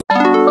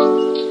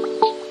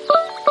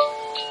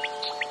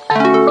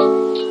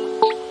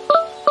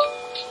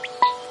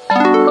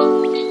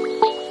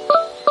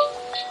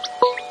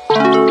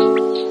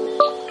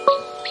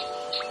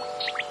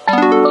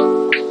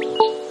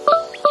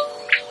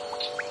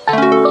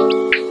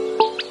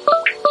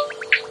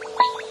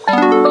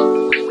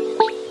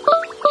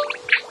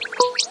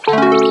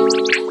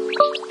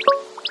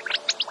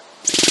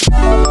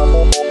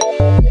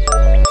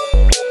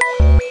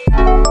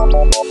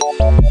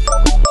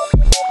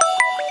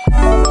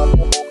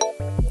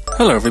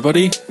Hello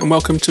everybody, and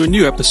welcome to a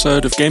new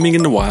episode of Gaming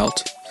in the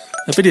Wild,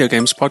 a video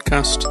games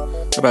podcast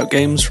about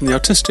games from the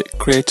artistic,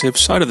 creative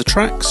side of the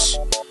tracks,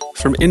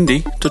 from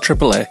indie to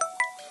AAA.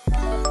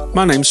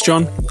 My name's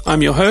John,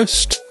 I'm your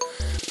host.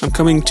 I'm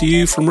coming to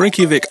you from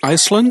Reykjavik,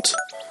 Iceland,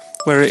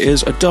 where it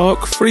is a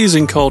dark,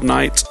 freezing cold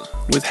night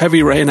with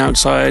heavy rain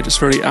outside. It's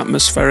very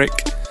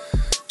atmospheric.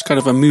 It's kind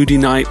of a moody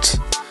night.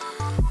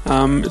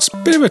 It's a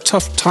bit of a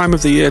tough time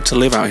of the year to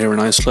live out here in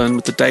Iceland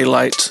with the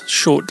daylight,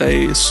 short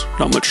days,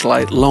 not much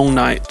light, long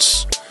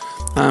nights.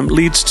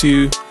 Leads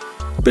to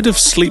a bit of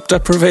sleep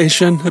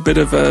deprivation, a bit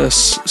of a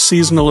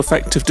seasonal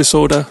affective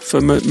disorder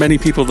for many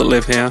people that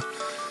live here.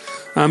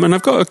 And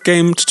I've got a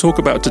game to talk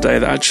about today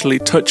that actually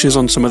touches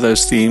on some of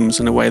those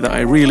themes in a way that I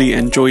really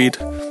enjoyed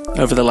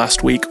over the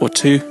last week or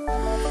two.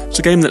 It's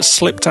a game that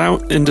slipped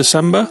out in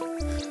December.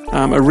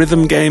 A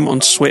rhythm game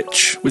on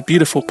Switch with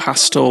beautiful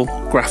pastel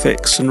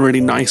graphics and really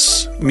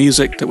nice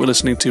music that we're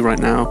listening to right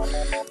now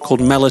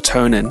called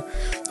Melatonin.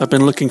 I've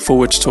been looking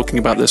forward to talking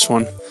about this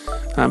one,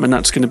 and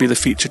that's going to be the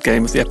featured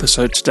game of the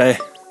episode today.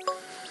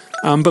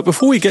 But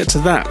before we get to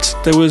that,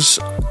 there was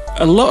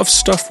a lot of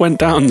stuff went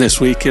down this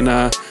week in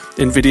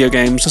video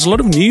games. There's a lot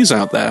of news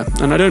out there,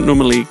 and I don't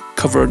normally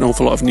cover an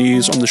awful lot of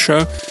news on the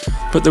show,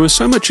 but there was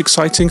so much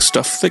exciting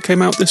stuff that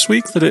came out this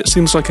week that it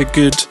seems like a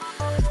good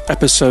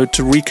episode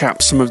to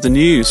recap some of the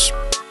news.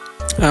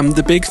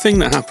 The big thing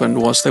that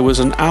happened was there was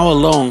an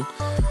hour-long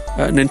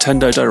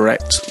Nintendo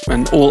Direct,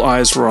 and all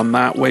eyes were on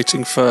that,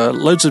 waiting for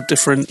loads of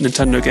different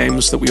Nintendo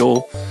games that we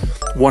all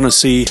want to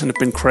see and have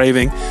been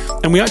craving,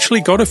 and we actually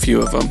got a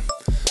few of them.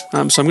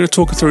 So I'm going to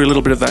talk through a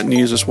little bit of that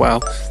news as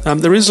well.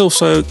 There is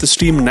also the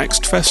Steam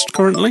Next Fest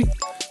currently,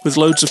 with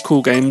loads of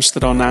cool games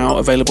that are now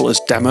available as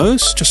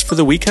demos just for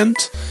the weekend.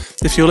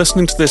 If you're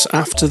listening to this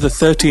after the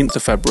 13th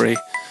of February,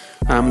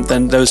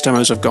 then those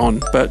demos have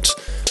gone. But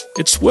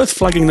it's worth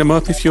flagging them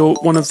up if you're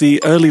one of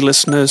the early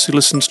listeners who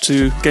listens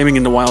to Gaming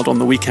in the Wild on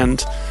the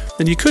weekend.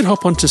 Then you could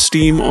hop onto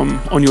Steam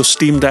on your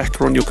Steam Deck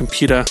or on your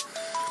computer,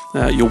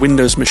 your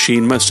Windows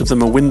machine. Most of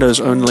them are Windows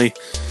only,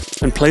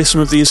 and play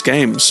some of these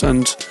games.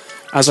 And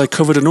as I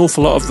covered an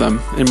awful lot of them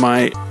in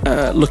my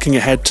looking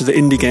ahead to the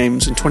indie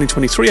games in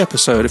 2023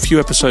 episode, a few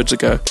episodes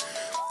ago,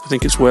 I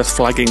think it's worth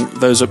flagging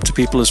those up to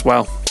people as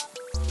well.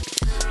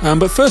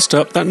 But first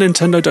up, that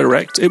Nintendo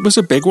Direct, it was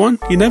a big one.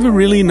 You never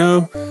really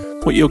know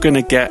what you're going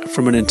to get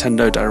from a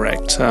Nintendo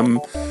Direct.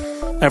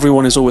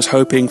 Everyone is always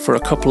hoping for a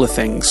couple of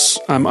things.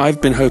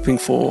 I've been hoping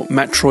for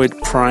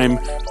Metroid Prime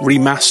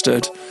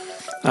Remastered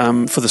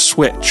for the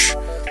Switch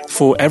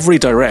for every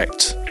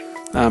Direct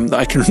that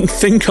I can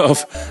think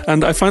of,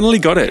 and I finally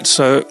got it.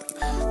 So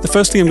the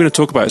first thing I'm going to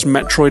talk about is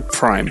Metroid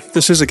Prime.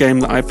 This is a game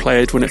that I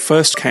played when it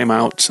first came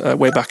out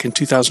way back in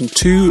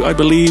 2002, I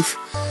believe.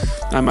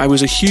 I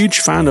was a huge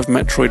fan of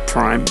Metroid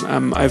Prime.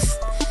 I've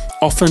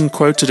often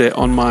quoted it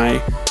on my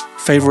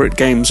favourite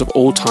games of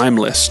all time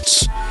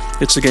lists.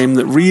 It's a game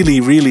that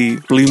really, really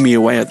blew me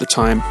away at the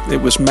time.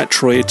 It was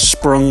Metroid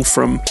sprung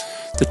from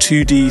the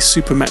 2D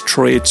Super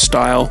Metroid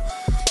style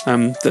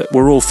that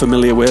we're all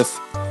familiar with,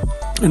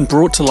 and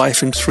brought to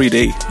life in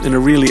 3D in a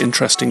really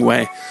interesting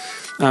way.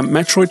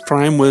 Metroid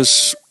Prime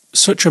was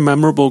such a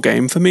memorable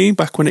game for me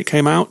back when it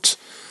came out.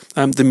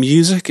 The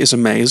music is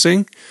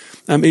amazing.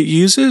 It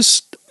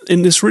uses,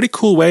 in this really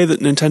cool way that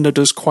Nintendo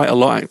does quite a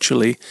lot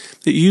actually,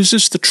 it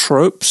uses the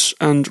tropes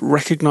and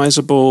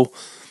recognizable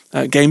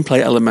gameplay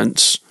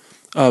elements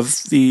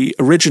of the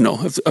original,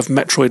 of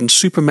Metroid and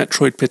Super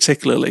Metroid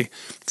particularly.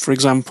 For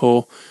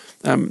example,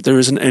 there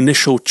is an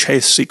initial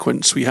chase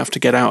sequence where you have to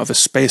get out of a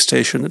space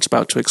station that's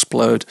about to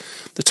explode.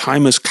 The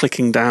timer's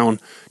ticking down,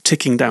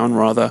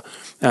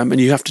 and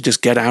you have to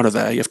just get out of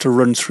there. You have to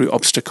run through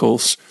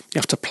obstacles, you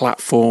have to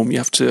platform, you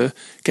have to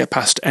get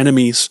past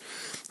enemies.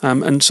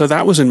 And so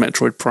that was in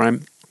Metroid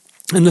Prime.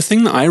 And the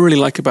thing that I really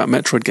like about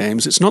Metroid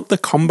games, it's not the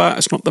combat,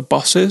 it's not the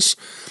bosses,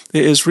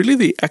 it is really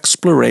the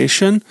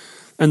exploration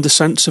and the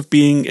sense of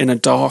being in a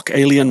dark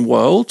alien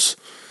world.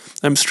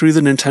 Through the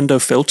Nintendo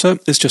filter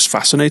is just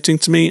fascinating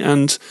to me,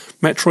 and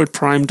Metroid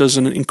Prime does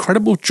an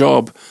incredible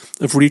job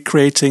of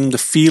recreating the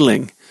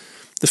feeling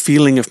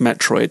of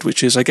Metroid,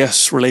 which is, I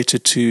guess,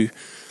 related to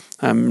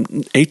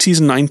 80s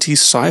and 90s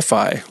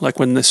sci-fi, like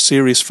when this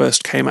series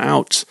first came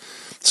out.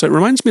 So it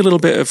reminds me a little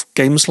bit of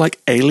games like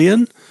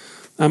Alien.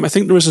 I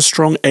think there is a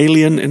strong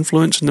Alien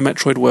influence in the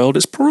Metroid world.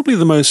 It's probably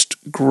the most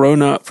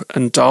grown-up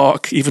and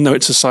dark, even though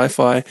it's a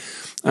sci-fi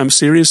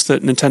series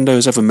that Nintendo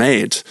has ever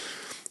made.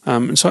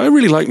 And so I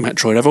really like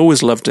Metroid. I've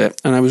always loved it,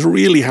 and I was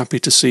really happy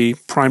to see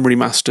Prime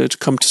Remastered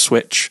come to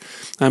Switch,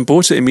 and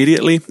bought it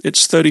immediately.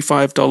 It's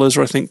 $35,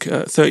 or I think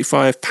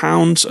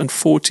 £35 and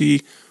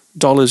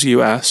 $40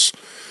 US.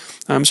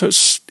 So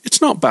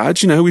it's not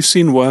bad. You know, we've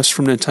seen worse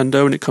from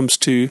Nintendo when it comes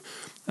to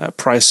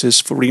prices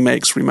for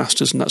remakes,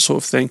 remasters, and that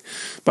sort of thing.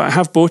 But I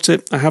have bought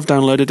it. I have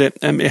downloaded it.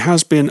 It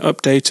has been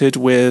updated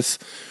with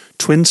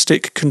twin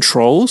stick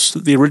controls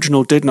that the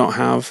original did not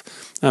have,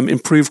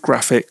 improved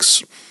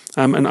graphics.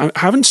 And I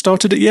haven't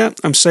started it yet.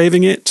 I'm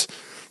saving it.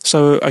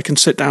 so I can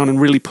sit down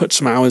and really put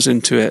some hours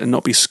into it and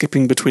not be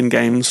skipping between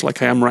games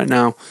like I am right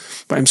now.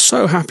 But I'm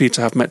so happy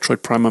to have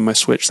Metroid Prime on my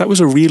Switch. That was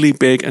a really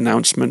big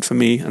announcement for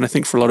me, and I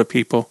think for a lot of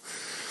people.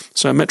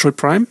 So Metroid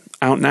Prime,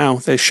 out now.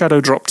 They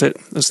shadow dropped it,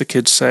 as the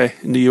kids say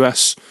in the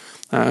US,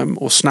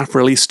 or snap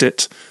released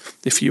it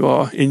if you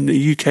are in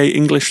the UK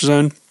English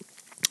zone.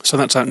 So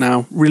that's out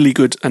now. Really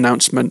good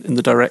announcement in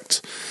the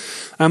Direct.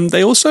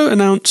 They also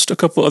announced a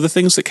couple other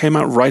things that came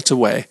out right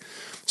away.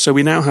 So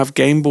we now have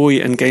Game Boy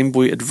and Game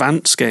Boy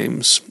Advance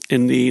games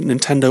in the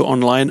Nintendo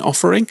Online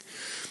offering.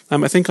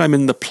 I think I'm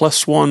in the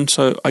Plus one,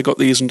 so I got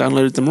these and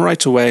downloaded them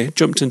right away,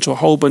 jumped into a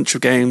whole bunch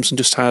of games and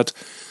just had,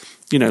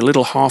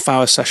 little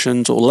half-hour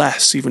sessions or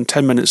less, even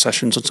 10-minute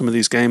sessions on some of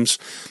these games.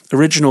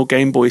 Original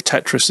Game Boy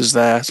Tetris is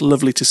there. It's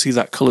lovely to see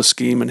that colour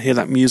scheme and hear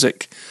that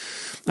music.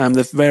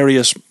 The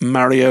various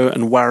Mario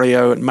and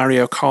Wario and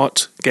Mario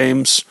Kart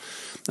games.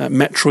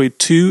 Metroid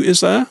 2 is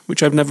there,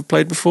 which I've never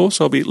played before,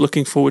 so I'll be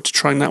looking forward to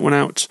trying that one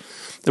out.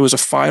 There was a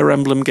Fire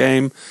Emblem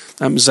game.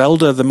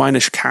 Zelda the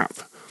Minish Cap,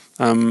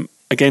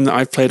 a game that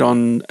I've played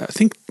on, I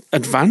think,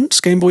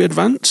 Game Boy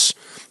Advance.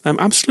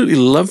 Absolutely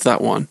love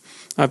that one.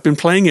 I've been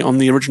playing it on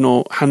the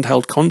original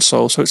handheld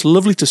console, so it's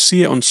lovely to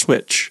see it on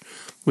Switch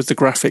with the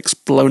graphics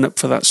blown up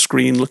for that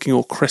screen, looking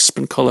all crisp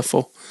and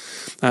colourful.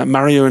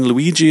 Mario and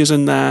Luigi is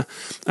in there.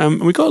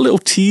 We got a little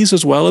tease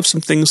as well of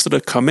some things that are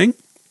coming.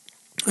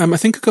 I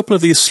think a couple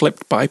of these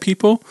slipped by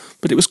people,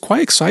 but it was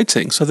quite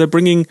exciting. So they're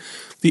bringing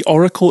the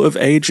Oracle of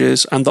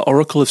Ages and the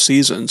Oracle of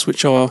Seasons,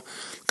 which are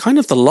kind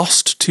of the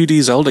lost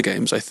 2D Zelda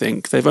games, I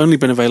think. They've only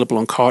been available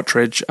on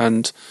cartridge,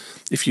 and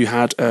if you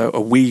had a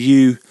Wii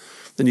U,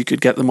 then you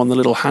could get them on the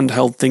little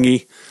handheld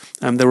thingy.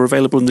 They were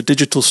available in the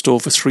digital store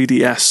for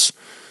 3DS,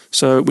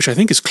 which I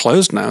think is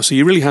closed now. So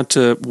you really had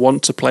to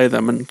want to play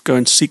them and go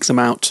and seek them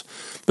out.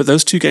 But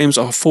those two games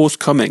are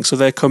forthcoming, so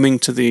they're coming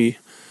to the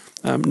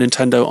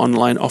Nintendo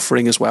Online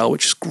offering as well,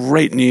 which is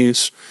great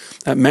news.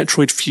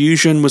 Metroid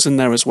Fusion was in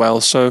there as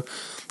well, so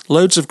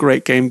loads of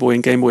great Game Boy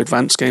and Game Boy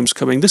Advance games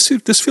coming.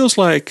 This feels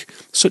like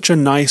such a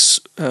nice,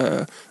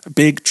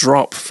 big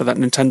drop for that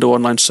Nintendo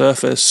Online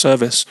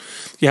service.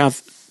 You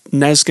have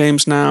NES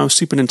games now,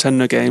 Super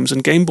Nintendo games,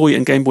 and Game Boy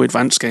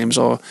Advance games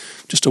are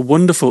just a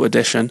wonderful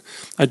addition.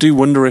 I do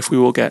wonder if we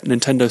will get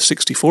Nintendo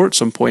 64 at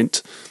some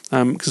point,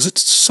 because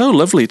it's so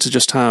lovely to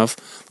just have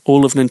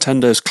all of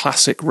Nintendo's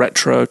classic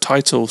retro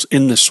titles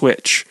in the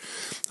Switch.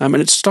 And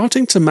it's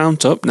starting to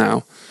mount up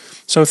now.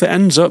 So if it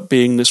ends up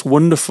being this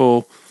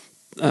wonderful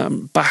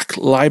back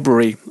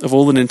library of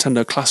all the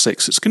Nintendo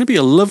classics, it's going to be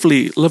a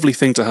lovely, lovely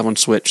thing to have on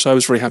Switch. So I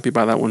was very happy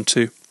about that one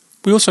too.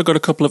 We also got a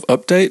couple of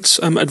updates.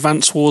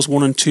 Advance Wars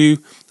 1 and 2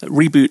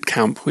 Reboot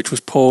Camp, which was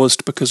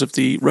paused because of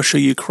the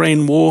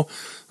Russia-Ukraine war,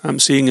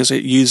 seeing as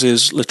it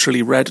uses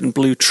literally red and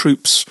blue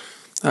troops,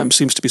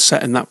 seems to be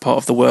set in that part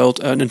of the world.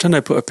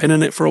 Nintendo put a pin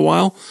in it for a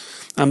while.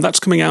 That's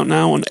coming out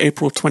now on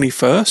April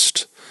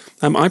 21st.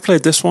 I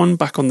played this one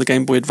back on the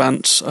Game Boy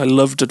Advance. I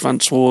loved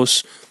Advance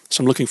Wars,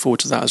 so I'm looking forward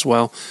to that as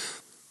well.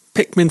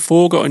 Pikmin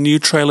 4 got a new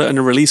trailer and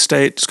a release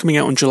date. It's coming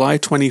out on July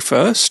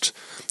 21st.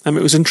 It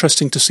was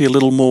interesting to see a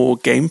little more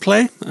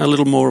gameplay, a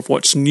little more of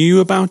what's new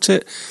about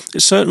it.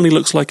 It certainly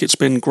looks like it's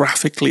been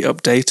graphically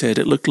updated.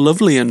 It looked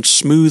lovely and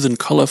smooth and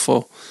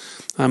colourful.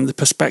 The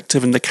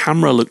perspective and the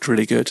camera looked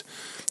really good.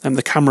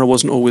 The camera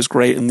wasn't always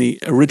great in the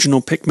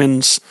original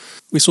Pikmins.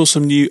 We saw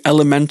some new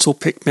elemental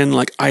Pikmin,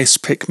 like ice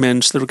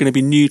Pikmin, so there are going to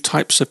be new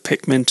types of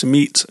Pikmin to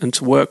meet and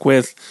to work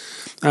with.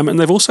 And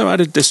they've also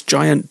added this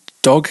giant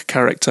dog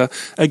character.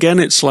 Again,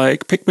 it's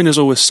like Pikmin is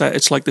always set,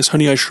 it's like this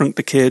Honey I Shrunk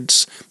the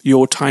Kids,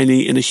 You're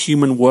Tiny in a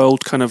human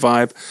world kind of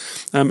vibe.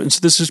 And so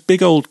there's this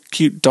big old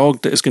cute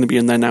dog that is going to be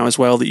in there now as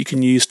well that you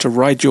can use to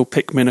ride your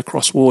Pikmin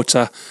across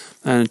water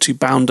and to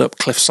bound up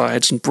cliff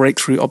sides and break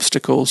through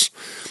obstacles.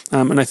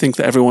 And I think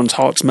that everyone's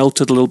hearts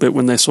melted a little bit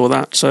when they saw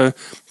that. So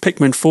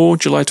Pikmin 4,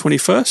 July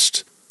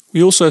 21st.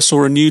 We also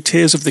saw a new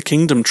Tears of the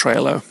Kingdom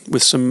trailer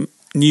with some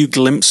new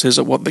glimpses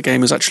at what the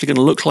game is actually going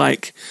to look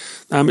like.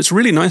 It's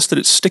really nice that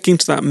it's sticking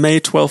to that May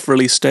 12th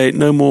release date,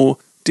 no more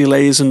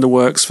delays in the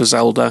works for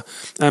Zelda.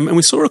 And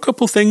we saw a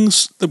couple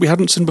things that we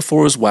hadn't seen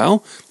before as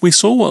well. We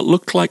saw what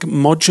looked like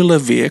modular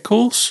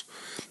vehicles,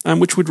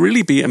 which would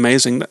really be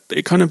amazing.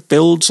 It kind of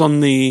builds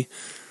on the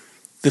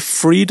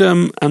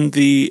freedom and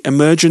the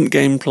emergent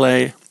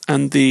gameplay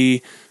and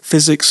the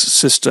physics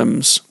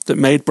systems that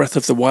made Breath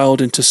of the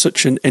Wild into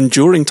such an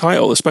enduring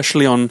title,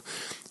 especially on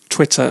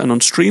Twitter and on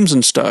streams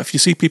and stuff. You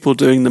see people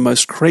doing the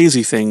most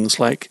crazy things,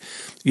 like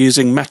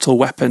using metal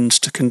weapons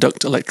to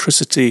conduct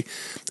electricity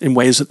in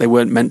ways that they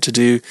weren't meant to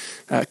do,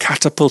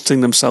 catapulting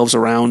themselves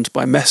around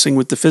by messing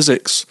with the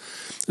physics.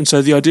 And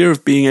so the idea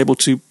of being able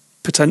to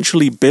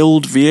potentially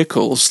build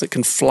vehicles that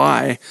can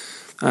fly,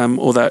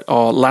 or that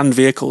are land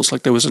vehicles,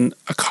 like there was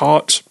a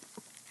cart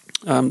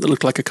that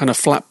looked like a kind of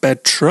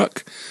flatbed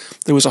truck.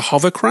 There was a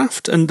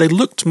hovercraft, and they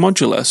looked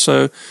modular.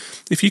 So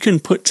if you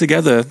can put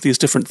together these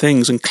different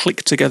things and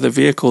click together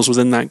vehicles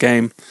within that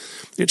game,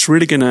 it's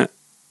really going to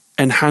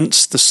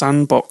enhance the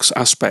sandbox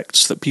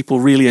aspects that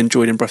people really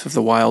enjoyed in Breath of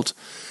the Wild.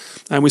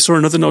 And we saw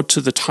another nod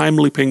to the time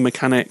looping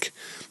mechanic.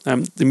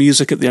 The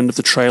music at the end of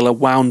the trailer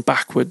wound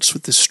backwards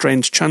with this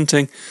strange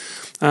chanting.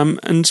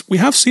 And we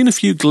have seen a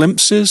few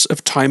glimpses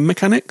of time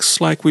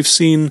mechanics, like we've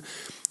seen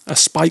a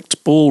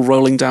spiked ball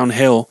rolling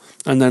downhill,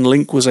 and then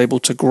Link was able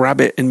to grab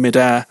it in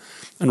midair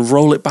and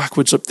roll it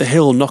backwards up the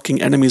hill,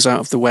 knocking enemies out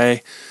of the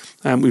way.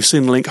 We've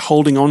seen Link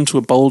holding on to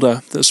a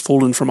boulder that's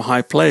fallen from a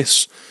high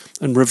place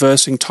and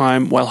reversing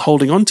time while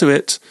holding onto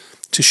it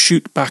to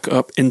shoot back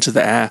up into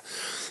the air.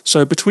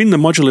 So between the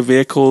modular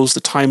vehicles, the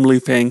time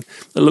looping,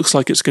 it looks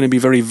like it's going to be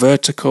very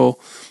vertical.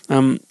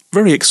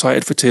 Very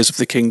excited for Tears of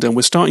the Kingdom.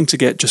 We're starting to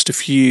get just a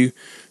few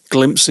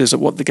glimpses at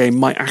what the game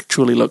might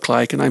actually look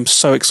like, and I'm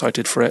so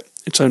excited for it.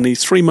 It's only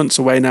 3 months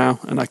away now,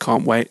 and I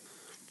can't wait.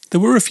 There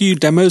were a few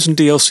demos and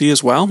DLC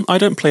as well. I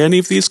don't play any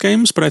of these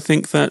games, but I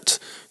think that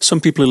some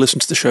people who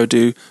listen to the show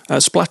do.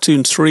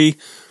 Splatoon 3,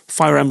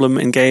 Fire Emblem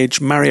Engage,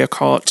 Mario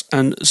Kart,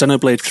 and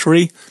Xenoblade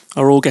 3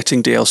 are all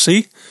getting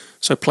DLC,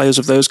 so players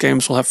of those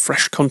games will have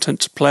fresh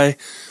content to play.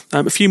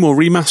 A few more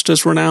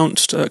remasters were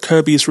announced.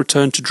 Kirby's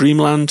Return to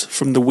Dreamland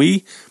from the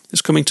Wii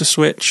is coming to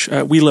Switch.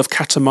 We Love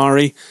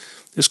Katamari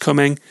is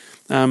coming.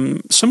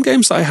 Some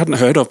games that I hadn't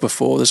heard of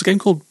before. There's a game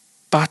called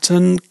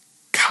Baton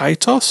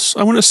Kaitos,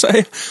 I want to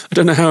say. I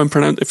don't know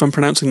if I'm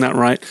pronouncing that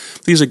right.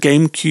 These are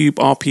GameCube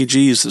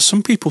RPGs that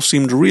some people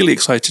seemed really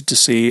excited to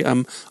see.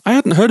 I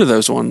hadn't heard of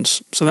those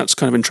ones, so that's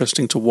kind of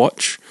interesting to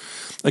watch.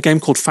 A game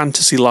called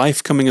Fantasy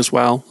Life coming as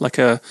well, like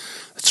a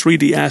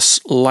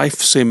 3DS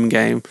life sim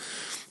game.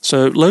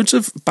 So loads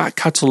of back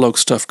catalogue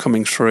stuff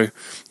coming through.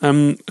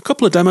 A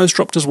couple of demos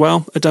dropped as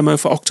well. A demo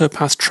for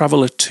Octopath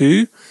Traveler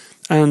 2,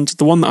 and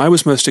the one that I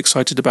was most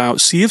excited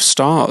about, Sea of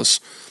Stars.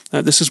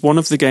 This is one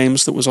of the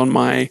games that was on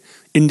my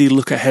Indie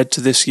Look Ahead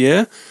to This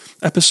Year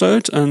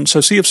episode, and so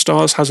Sea of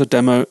Stars has a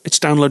demo. It's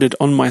downloaded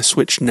on my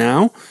Switch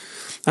now.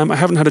 I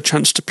haven't had a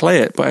chance to play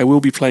it, but I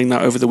will be playing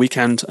that over the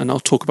weekend, and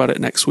I'll talk about it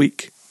next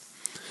week.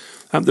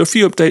 There are a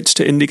few updates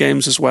to indie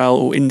games as well,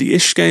 or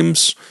indie-ish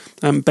games.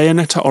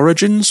 Bayonetta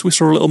Origins, we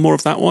saw a little more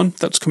of that one.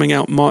 That's coming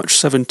out March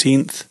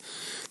 17th.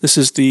 This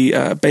is the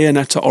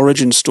Bayonetta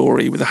origin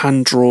story with a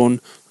hand-drawn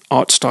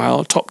art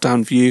style,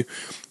 top-down view.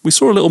 We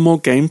saw a little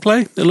more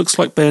gameplay. It looks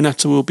like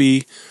Bayonetta will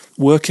be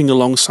working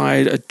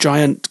alongside a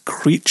giant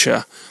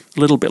creature, a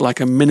little bit like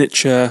a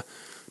miniature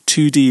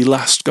 2D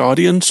Last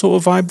Guardian sort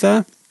of vibe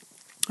there.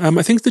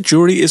 I think the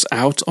jury is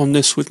out on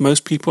this with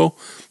most people.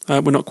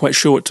 We're not quite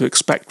sure what to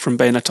expect from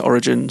Bayonetta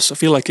Origins. I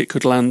feel like it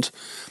could land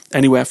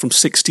anywhere from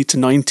 60 to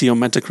 90 on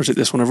Metacritic,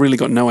 this one. I've really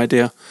got no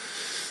idea.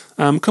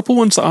 A couple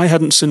ones that I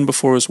hadn't seen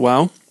before as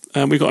well.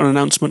 We got an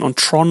announcement on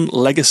Tron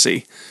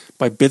Legacy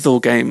by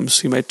Bithell Games,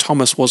 who made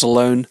Thomas Was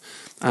Alone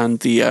and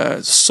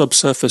the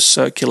Subsurface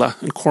Circular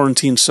and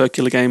Quarantine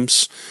Circular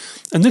games.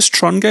 And this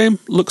Tron game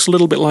looks a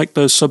little bit like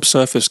those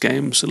Subsurface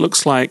games. It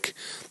looks like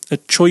a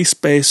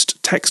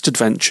choice-based text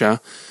adventure,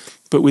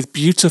 but with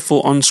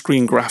beautiful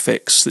on-screen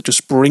graphics that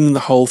just bring the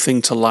whole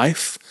thing to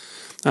life.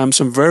 So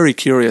I'm very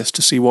curious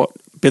to see what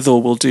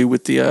Bithell will do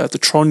with the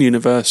Tron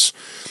universe.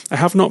 I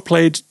have not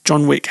played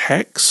John Wick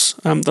Hex,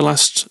 the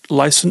last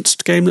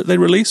licensed game that they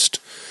released,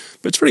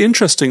 but it's very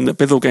interesting that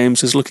Bithell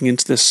Games is looking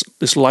into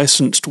this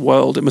licensed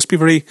world. It must be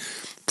very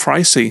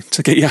pricey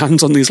to get your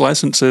hands on these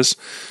licenses,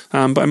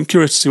 but I'm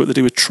curious to see what they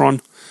do with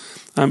Tron.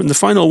 And the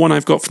final one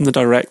I've got from the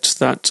Direct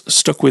that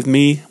stuck with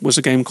me was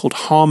a game called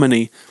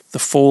Harmony, The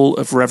Fall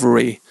of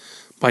Reverie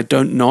by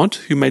Don't Nod,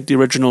 who made the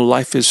original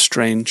Life is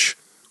Strange.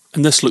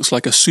 And this looks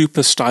like a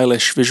super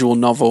stylish visual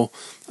novel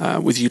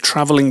with you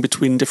travelling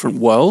between different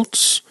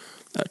worlds,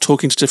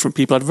 talking to different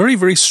people. It had a very,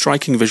 very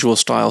striking visual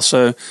style.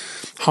 So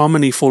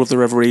Harmony, Fall of the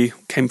Reverie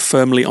came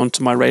firmly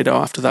onto my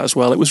radar after that as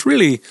well. It was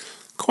really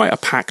quite a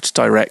packed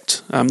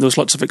Direct. There was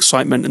lots of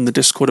excitement in the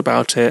Discord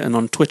about it and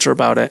on Twitter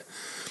about it.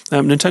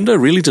 Nintendo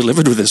really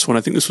delivered with this one.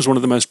 I think this was one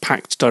of the most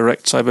packed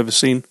Directs I've ever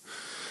seen.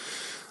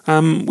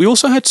 We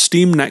also had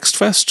Steam Next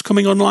Fest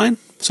coming online.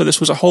 So this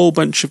was a whole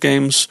bunch of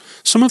games.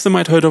 Some of them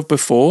I'd heard of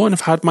before and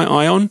have had my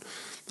eye on.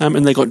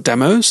 And they got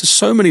demos. There's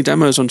so many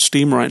demos on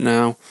Steam right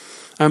now.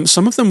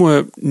 Some of them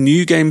were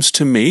new games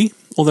to me,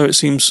 although it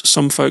seems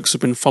some folks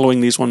have been following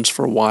these ones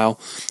for a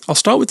while. I'll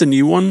start with the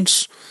new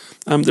ones.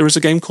 There is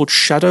a game called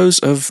Shadows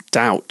of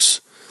Doubt,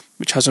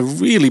 which has a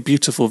really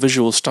beautiful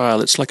visual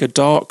style. It's like a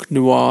dark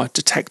noir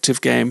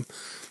detective game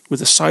with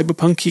a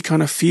cyberpunky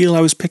kind of feel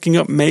I was picking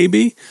up,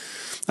 maybe.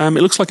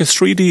 It looks like a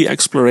 3D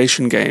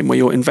exploration game where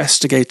you're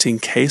investigating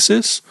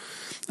cases.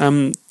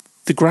 The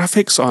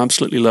graphics are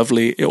absolutely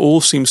lovely. It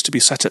all seems to be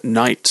set at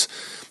night.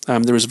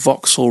 There is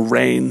voxel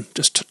rain,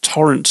 just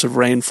torrents of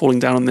rain falling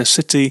down on this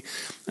city.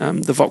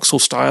 The voxel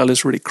style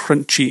is really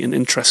crunchy and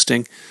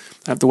interesting.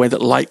 The way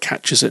that light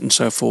catches it and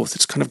so forth.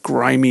 It's kind of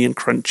grimy and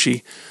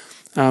crunchy.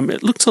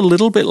 It looked a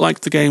little bit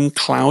like the game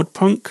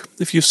Cloudpunk,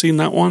 if you've seen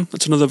that one.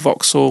 That's another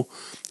voxel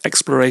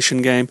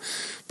exploration game.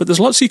 But there's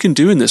lots you can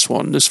do in this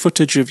one. There's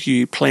footage of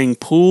you playing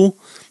pool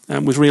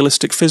with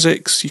realistic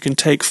physics. You can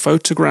take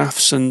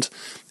photographs and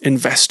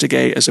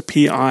investigate as a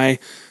PI,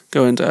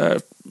 go and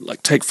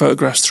like take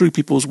photographs through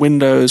people's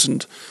windows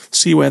and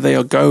see where they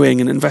are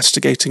going and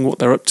investigating what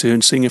they're up to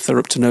and seeing if they're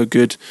up to no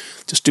good,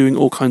 just doing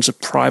all kinds of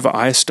private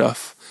eye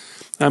stuff.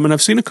 And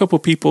I've seen a couple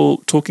of people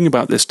talking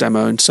about this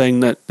demo and saying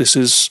that this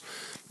is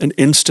an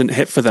instant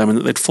hit for them and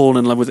that they'd fallen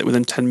in love with it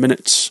within 10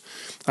 minutes.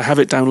 I have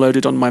it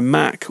downloaded on my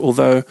Mac,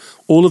 although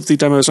all of the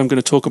demos I'm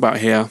going to talk about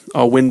here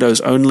are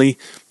Windows only,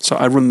 so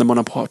I run them on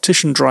a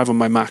partition drive on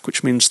my Mac,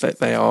 which means that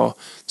they are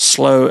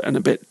slow and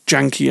a bit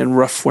janky and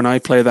rough when I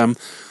play them.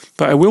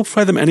 But I will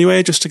play them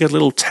anyway, just to get a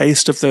little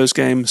taste of those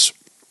games.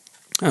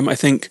 I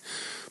think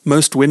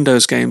most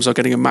Windows games are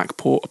getting a Mac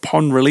port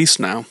upon release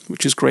now,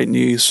 which is great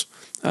news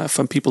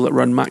from people that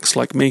run Macs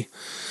like me.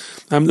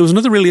 There was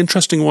another really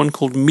interesting one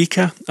called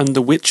Mika and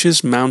the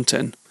Witch's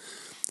Mountain.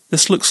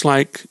 This looks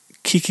like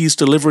Kiki's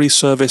Delivery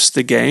Service,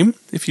 the game,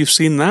 if you've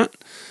seen that.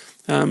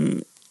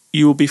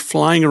 You will be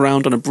flying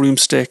around on a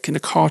broomstick in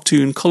a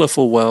cartoon,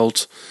 colourful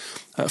world,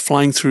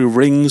 flying through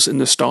rings in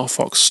the Star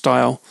Fox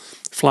style,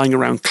 flying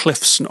around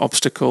cliffs and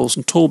obstacles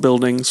and tall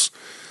buildings,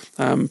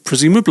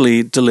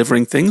 presumably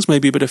delivering things,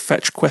 maybe a bit of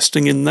fetch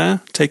questing in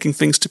there, taking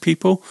things to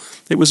people.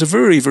 It was a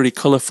very, very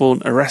colourful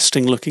and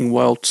arresting looking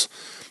world,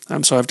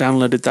 so I've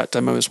downloaded that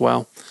demo as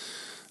well.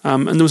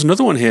 And there was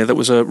another one here that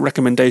was a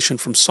recommendation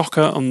from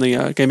Soccer on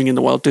the Gaming in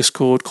the Wild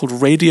Discord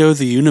called Radio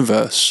the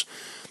Universe.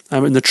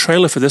 And the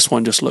trailer for this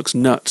one just looks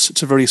nuts.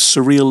 It's a very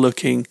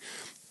surreal-looking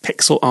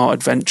pixel art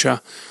adventure.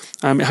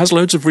 It has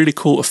loads of really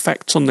cool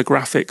effects on the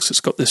graphics.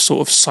 It's got this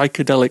sort of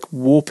psychedelic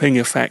warping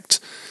effect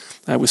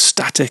with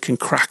static and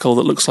crackle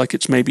that looks like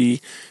it's maybe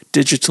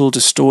digital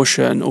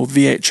distortion or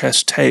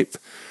VHS tape.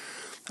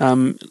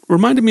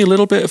 Reminded me a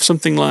little bit of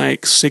something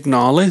like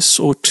Signalis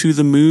or To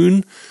the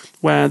Moon,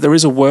 where there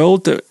is a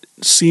world that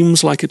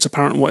seems like it's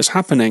apparent what is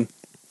happening,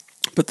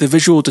 but the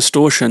visual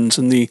distortions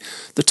and the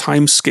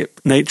time skip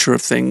nature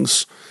of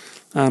things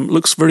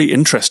looks very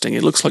interesting.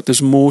 It looks like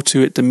there's more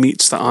to it than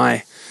meets the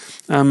eye.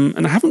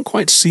 And I haven't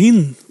quite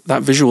seen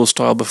that visual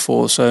style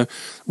before, so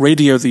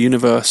Radio the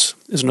Universe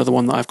is another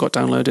one that I've got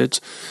downloaded.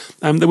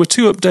 There were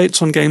 2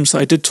 updates on games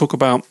that I did talk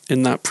about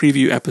in that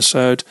preview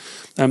episode.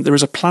 There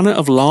is a Planet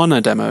of Lana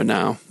demo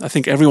now. I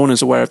think everyone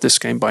is aware of this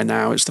game by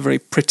now. It's the very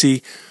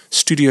pretty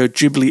Studio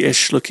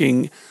Ghibli-ish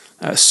looking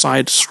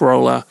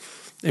side-scroller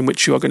in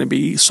which you are going to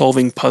be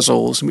solving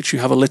puzzles, in which you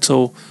have a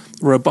little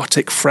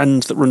robotic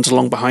friend that runs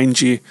along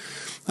behind you.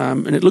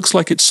 And it looks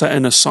like it's set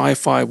in a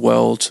sci-fi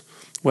world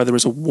where there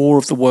is a War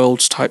of the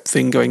Worlds type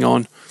thing going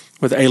on,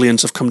 where the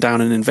aliens have come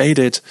down and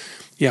invaded.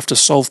 You have to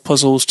solve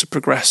puzzles to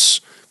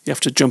progress. You have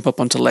to jump up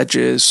onto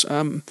ledges,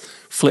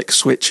 flick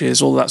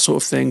switches, all that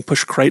sort of thing,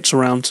 push crates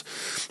around.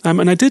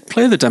 And I did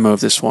play the demo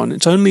of this one.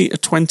 It's only a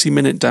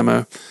 20-minute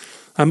demo.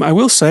 I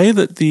will say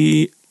that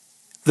the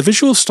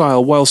visual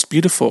style, whilst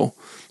beautiful,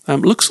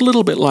 looks a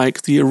little bit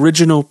like the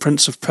original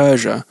Prince of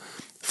Persia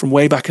from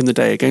way back in the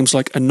day. Games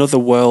like Another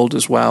World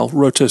as well,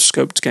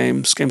 rotoscoped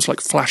games like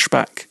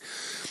Flashback.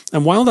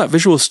 And while that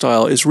visual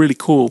style is really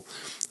cool,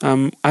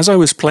 as I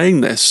was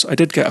playing this, I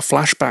did get a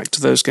flashback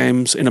to those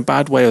games in a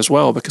bad way as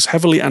well, because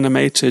heavily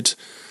animated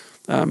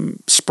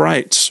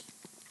sprites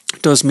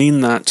does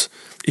mean that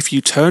if you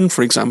turn,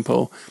 for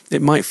example,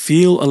 it might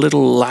feel a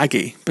little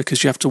laggy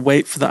because you have to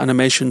wait for the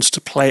animations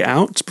to play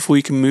out before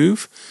you can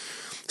move.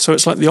 So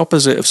it's like the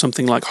opposite of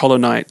something like Hollow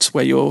Knight,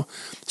 where you're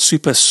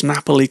super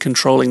snappily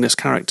controlling this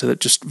character that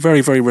just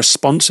very, very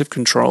responsive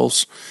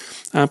controls.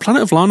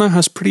 Planet of Lana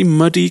has pretty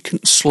muddy,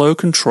 slow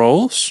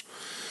controls.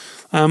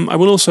 I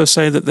will also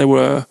say that there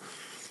were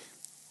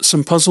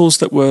some puzzles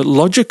that were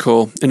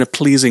logical in a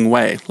pleasing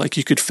way, like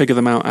you could figure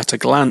them out at a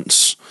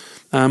glance.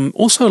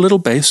 Also a little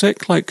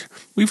basic, like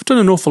we've done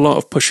an awful lot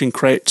of pushing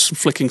crates and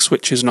flicking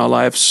switches in our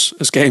lives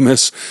as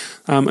gamers,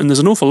 and there's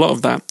an awful lot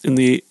of that in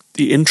the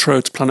intro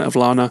to Planet of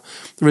Lana.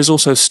 There is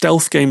also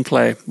stealth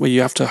gameplay where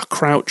you have to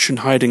crouch and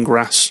hide in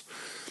grass,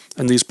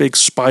 and these big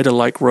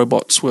spider-like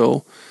robots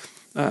will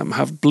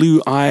have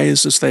blue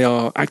eyes as they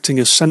are acting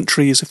as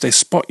sentries. If they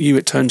spot you,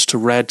 it turns to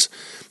red.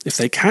 If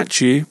they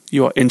catch you,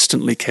 you are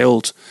instantly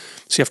killed.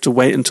 So you have to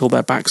wait until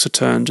their backs are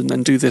turned and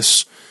then do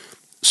this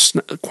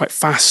quite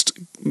fast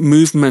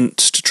movement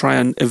to try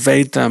and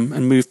evade them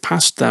and move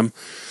past them.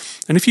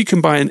 And if you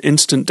combine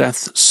instant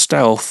death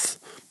stealth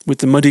with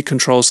the muddy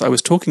controls that I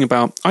was talking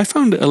about, I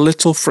found it a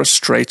little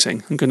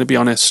frustrating, I'm going to be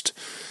honest.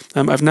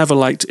 I've never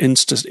liked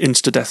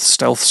insta-death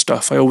stealth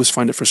stuff. I always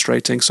find it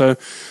frustrating. So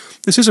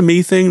this is a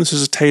me thing, this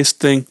is a taste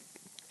thing.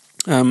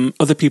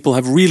 Other people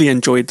have really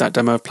enjoyed that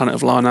demo of Planet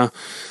of Lana,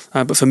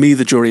 but for me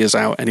the jury is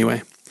out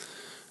anyway.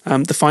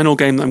 The final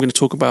game that I'm going to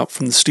talk about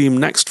from the Steam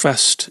Next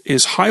Fest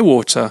is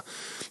Highwater.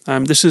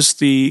 This is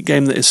the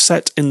game that is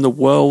set in the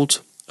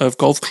world of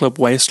Golf Club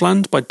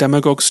Wasteland by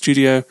Demagog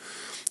Studio.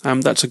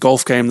 That's a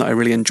golf game that I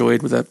really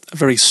enjoyed with a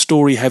very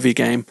story-heavy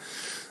game.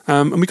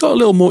 And we got a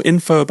little more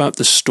info about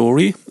the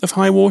story of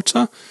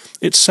Highwater.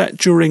 It's set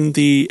during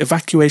the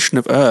evacuation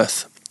of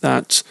Earth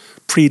that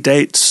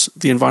predates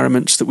the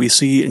environments that we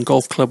see in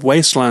Golf Club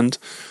Wasteland.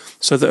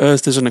 So the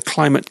Earth is in a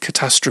climate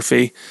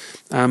catastrophe.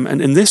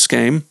 And in this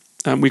game,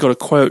 we got a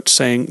quote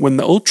saying, "When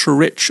the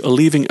ultra-rich are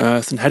leaving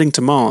Earth and heading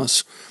to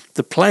Mars,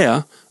 the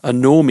player, a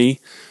normie,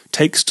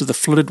 takes to the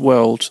flooded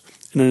world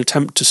in an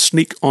attempt to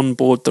sneak on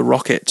board the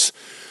rocket.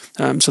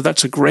 So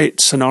that's a great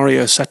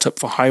scenario setup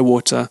for High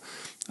Water.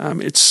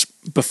 It's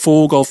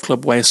before Golf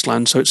Club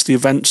Wasteland, so it's the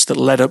events that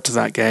led up to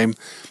that game.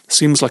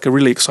 Seems like a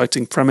really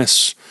exciting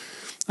premise.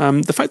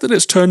 The fact that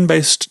it's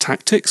turn-based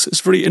tactics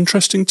is very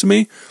interesting to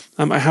me.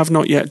 I have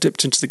not yet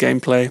dipped into the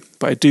gameplay,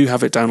 but I do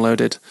have it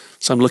downloaded,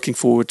 so I'm looking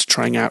forward to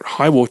trying out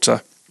High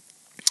Water.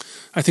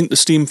 I think the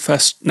Steam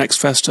Next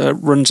Festa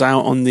runs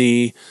out on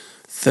the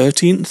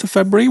 13th of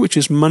February, which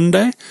is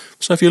Monday.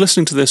 So if you're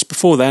listening to this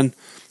before then,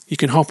 you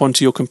can hop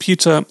onto your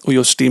computer or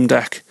your Steam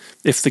Deck,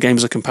 if the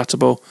games are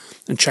compatible,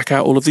 and check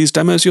out all of these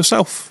demos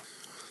yourself.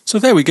 So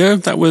there we go.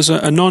 That was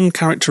a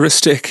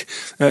non-characteristic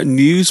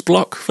news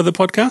block for the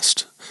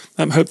podcast.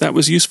 Hope that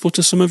was useful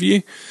to some of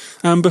you.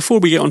 Before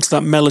we get onto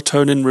that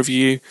Melatonin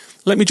review,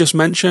 let me just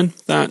mention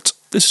that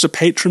this is a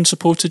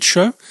patron-supported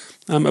show.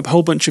 A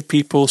whole bunch of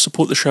people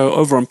support the show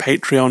over on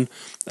Patreon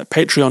at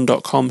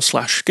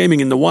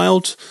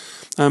patreon.com/gaminginthewild.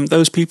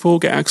 Those people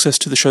get access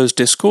to the show's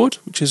Discord,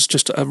 which is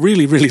just a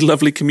really, really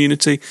lovely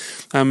community.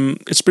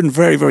 It's been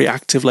very, very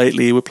active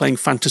lately. We're playing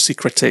Fantasy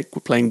Critic,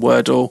 we're playing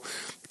Wordle,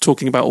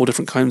 talking about all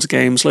different kinds of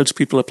games. Loads of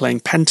people are playing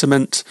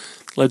Pentiment,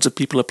 loads of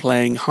people are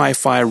playing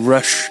Hi-Fi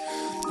Rush.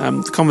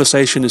 The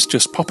conversation is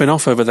just popping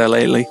off over there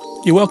lately.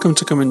 You're welcome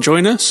to come and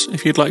join us.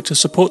 If you'd like to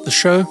support the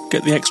show,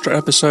 get the extra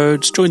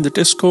episodes, join the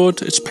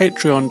Discord. It's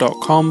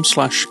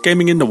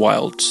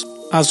patreon.com/gaminginthewilds.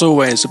 As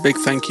always, a big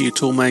thank you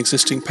to all my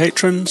existing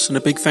patrons, and a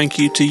big thank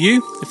you to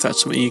you, if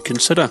that's something you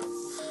consider.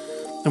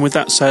 And with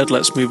that said,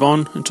 let's move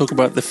on and talk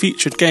about the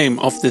featured game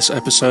of this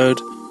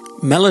episode,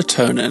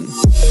 Melatonin.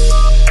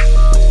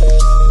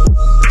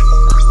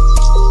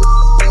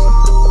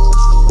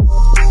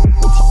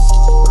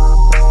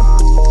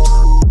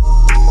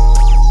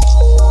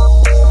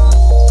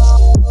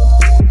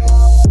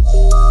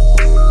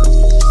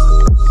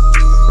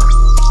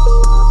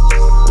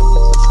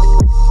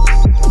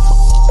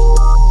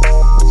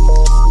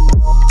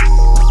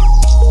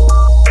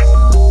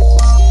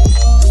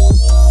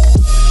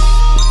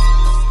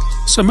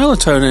 So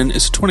Melatonin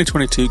is a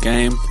 2022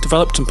 game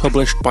developed and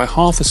published by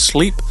Half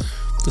Asleep,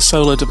 the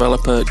solo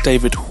developer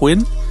David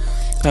Huynh.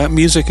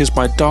 Music is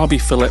by Darby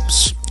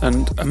Phillips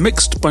and a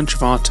mixed bunch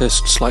of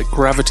artists like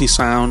Gravity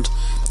Sound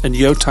and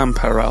Yotam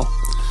Perel.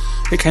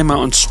 It came out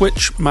on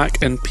Switch,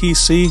 Mac and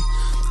PC.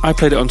 I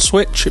played it on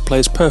Switch, it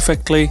plays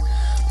perfectly.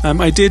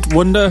 I did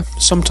wonder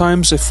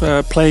sometimes if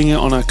playing it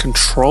on a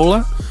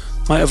controller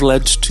might have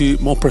led to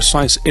more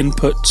precise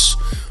inputs.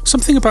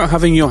 Something about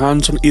having your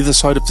hands on either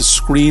side of the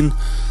screen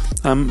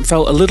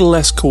felt a little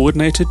less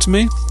coordinated to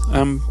me.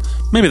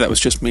 Maybe that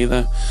was just me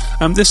though.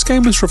 This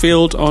game was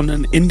revealed on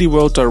an Indie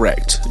World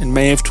Direct in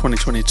May of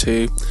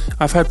 2022.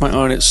 I've had my eye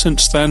on it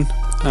since then.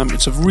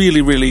 It's a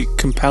really, really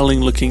compelling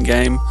looking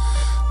game.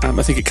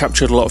 I think it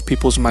captured a lot of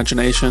people's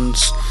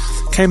imaginations.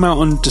 Came out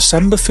on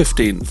December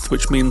 15th,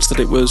 which means that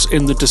it was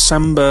in the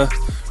December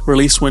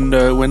release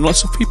window when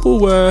lots of people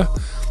were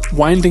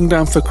winding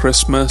down for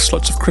Christmas.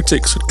 Lots of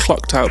critics had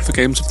clocked out for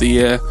Games of the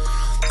Year,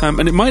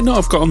 and it might not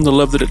have gotten the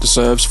love that it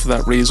deserves for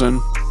that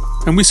reason.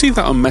 And we see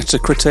that on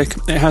Metacritic.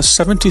 It has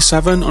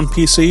 77 on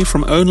PC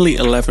from only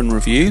 11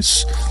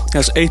 reviews. It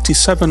has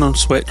 87 on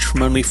Switch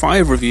from only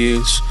 5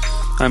 reviews,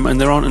 and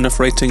there aren't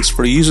enough ratings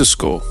for a user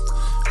score,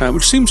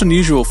 which seems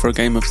unusual for a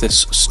game of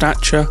this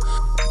stature.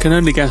 I can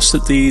only guess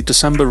that the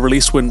December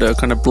release window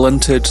kind of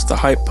blunted the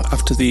hype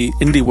after the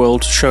Indie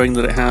World showing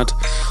that it had.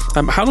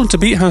 How Long to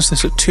Beat has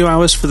this at 2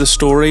 hours for the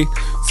story,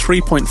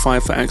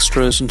 3.5 for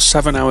extras, and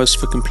 7 hours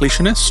for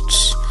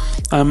completionists.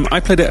 I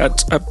played it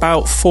at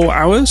about 4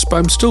 hours, but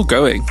I'm still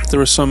going.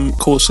 There are some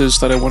courses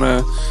that I want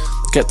to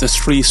get the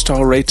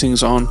 3-star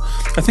ratings on.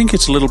 I think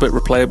it's a little bit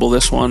replayable,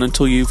 this one,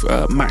 until you've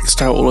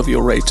maxed out all of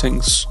your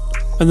ratings.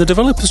 And the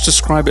developers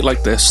describe it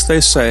like this.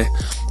 They say,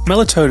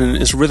 Melatonin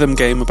is a rhythm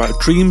game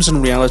about dreams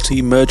and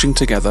reality merging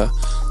together,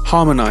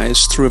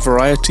 harmonized through a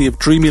variety of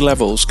dreamy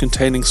levels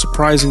containing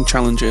surprising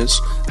challenges,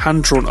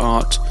 hand-drawn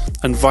art,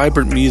 and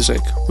vibrant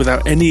music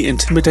without any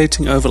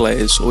intimidating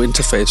overlays or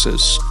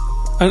interfaces.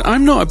 And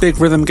I'm not a big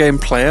rhythm game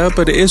player,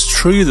 but it is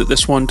true that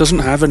this one doesn't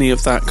have any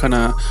of that kind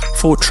of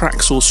 4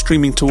 tracks all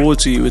streaming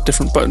towards you with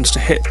different buttons to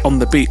hit on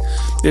the beat.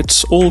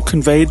 It's all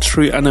conveyed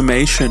through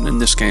animation in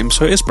this game,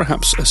 so it is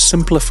perhaps a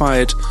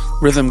simplified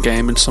rhythm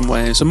game in some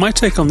ways. And my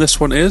take on this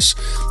one is,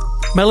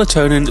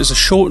 Melatonin is a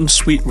short and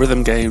sweet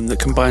rhythm game that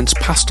combines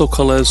pastel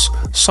colours,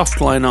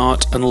 soft line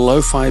art, and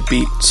lo-fi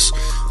beats.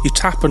 You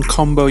tap and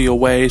combo your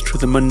way through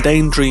the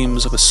mundane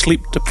dreams of a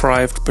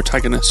sleep-deprived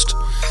protagonist,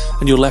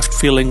 and you're left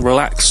feeling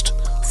relaxed,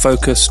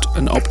 focused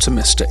and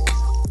optimistic.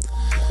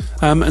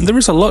 And there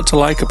is a lot to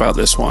like about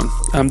this one.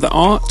 The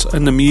art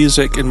and the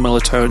music in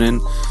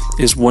Melatonin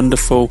is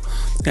wonderful.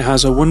 It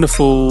has a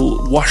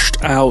wonderful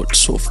washed out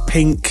sort of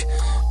pink,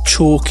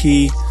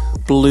 chalky,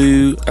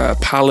 blue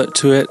palette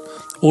to it.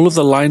 All of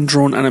the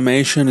line-drawn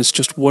animation is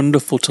just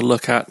wonderful to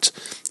look at.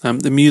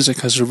 The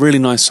music has a really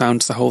nice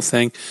sound to the whole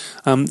thing.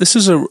 This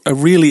is a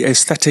really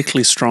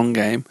aesthetically strong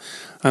game.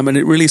 and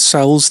it really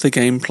sells the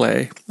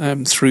gameplay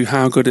through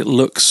how good it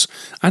looks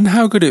and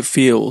how good it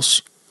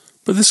feels.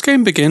 But this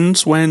game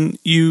begins when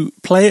you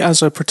play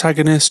as a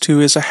protagonist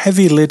who is a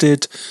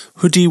heavy-lidded,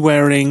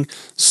 hoodie-wearing,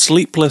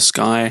 sleepless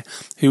guy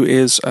who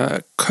is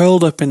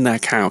curled up in their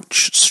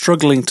couch,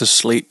 struggling to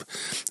sleep,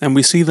 and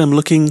we see them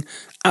looking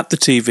at the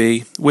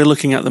TV. We're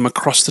looking at them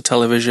across the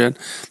television,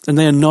 and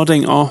they are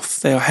nodding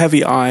off, they are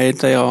heavy-eyed,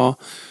 they are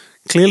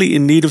clearly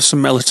in need of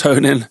some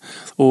melatonin,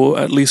 or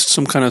at least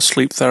some kind of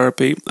sleep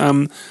therapy.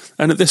 And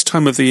at this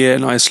time of the year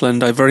in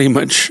Iceland, I very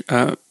much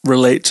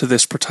relate to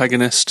this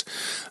protagonist.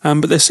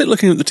 But they sit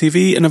looking at the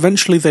TV, and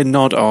eventually they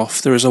nod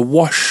off. There is a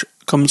wash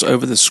comes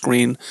over the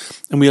screen,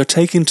 and we are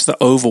taken to the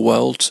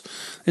overworld.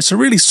 It's a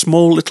really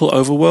small little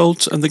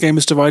overworld, and the game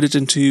is divided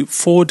into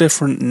 4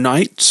 different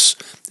nights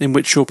in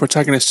which your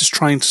protagonist is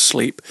trying to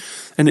sleep.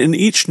 And in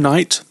each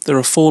night, there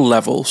are 4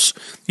 levels.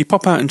 You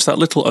pop out into that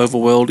little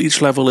overworld.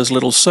 Each level is a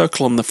little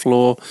circle on the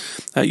floor.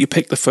 You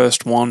pick the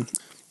first one,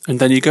 and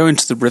then you go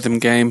into the rhythm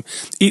game.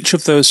 Each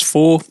of those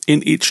 4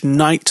 in each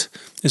night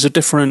is a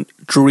different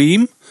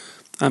dream,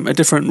 a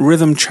different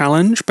rhythm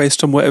challenge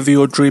based on whatever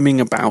you're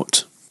dreaming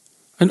about.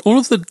 And all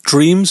of the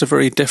dreams are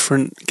very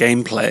different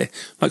gameplay.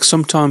 Like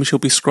sometimes you'll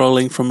be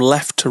scrolling from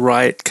left to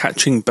right,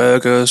 catching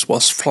burgers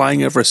whilst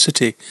flying over a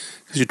city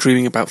because you're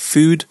dreaming about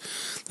food.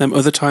 Then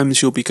other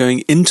times you'll be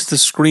going into the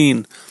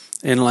screen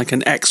in like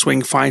an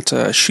X-Wing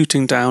fighter,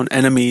 shooting down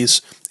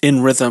enemies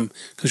in rhythm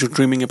because you're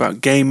dreaming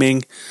about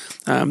gaming.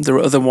 There are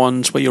other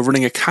ones where you're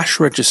running a cash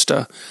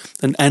register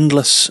and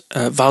endless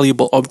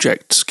valuable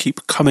objects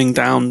keep coming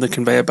down the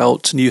conveyor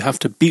belt and you have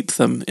to beep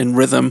them in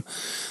rhythm.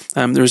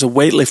 There is a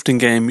weightlifting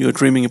game. You're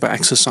dreaming about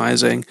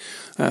exercising,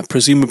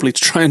 presumably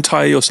to try and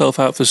tire yourself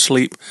out for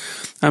sleep.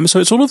 So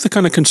it's all of the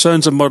kind of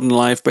concerns of modern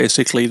life,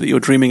 basically, that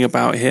you're dreaming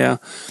about here.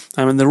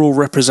 And they're all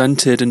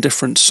represented in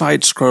different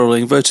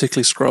side-scrolling,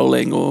 vertically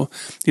scrolling, or,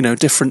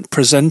 different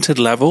presented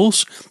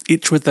levels,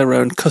 each with their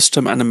own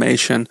custom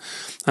animation.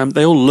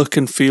 They all look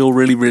and feel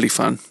really, really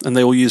fun, and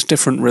they all use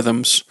different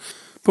rhythms.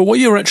 But what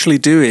you're actually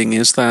doing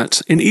is that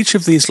in each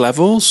of these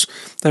levels,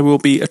 there will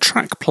be a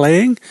track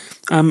playing.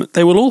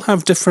 They will all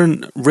have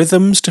different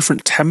rhythms,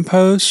 different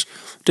tempos,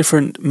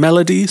 different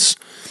melodies,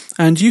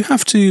 and you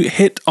have to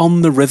hit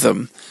on the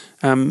rhythm.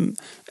 And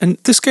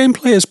this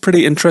gameplay is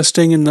pretty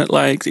interesting in that,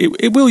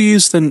 it will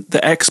use the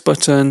X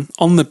button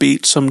on the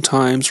beat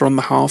sometimes, or on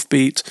the half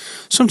beat.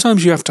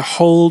 Sometimes you have to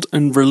hold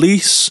and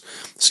release.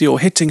 So you're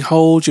hitting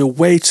hold, you're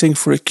waiting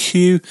for a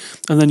cue,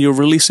 and then you're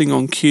releasing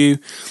on cue.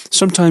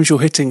 Sometimes you're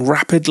hitting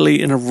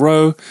rapidly in a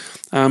row.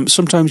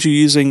 Sometimes you're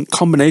using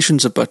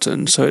combinations of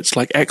buttons. So it's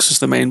like X is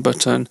the main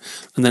button,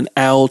 and then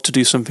L to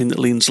do something that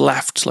leans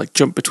left, like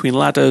jump between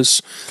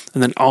ladders,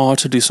 and then R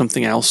to do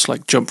something else,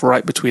 like jump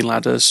right between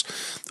ladders.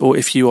 Or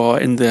if you are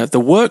in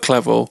the work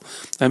level,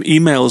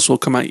 emails will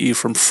come at you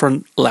from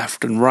front,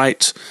 left, and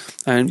right,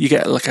 and you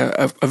get like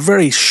a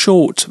very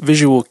short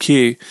visual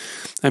cue.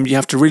 You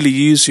have to really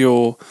use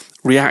your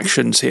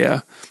reactions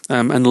here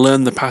and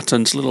learn the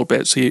patterns a little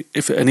bit. So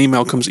if an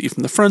email comes at you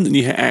from the front, then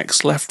you hit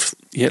X, left,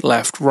 you hit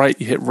left, right,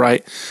 you hit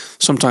right.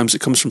 Sometimes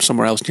it comes from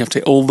somewhere else and you have to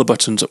hit all the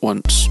buttons at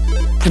once.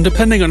 And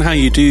depending on how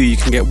you do, you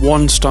can get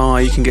 1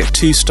 star, you can get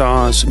 2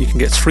 stars, and you can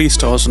get 3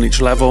 stars on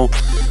each level.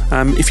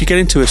 If you get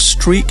into a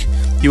streak,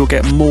 you will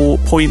get more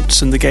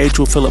points and the gauge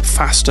will fill up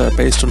faster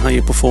based on how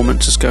your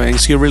performance is going.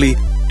 So you're really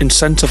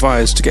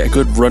incentivized to get a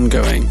good run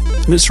going.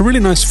 And it's a really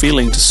nice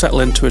feeling to settle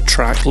into a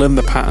track, learn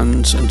the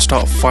patterns, and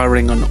start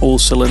firing on all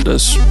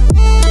cylinders.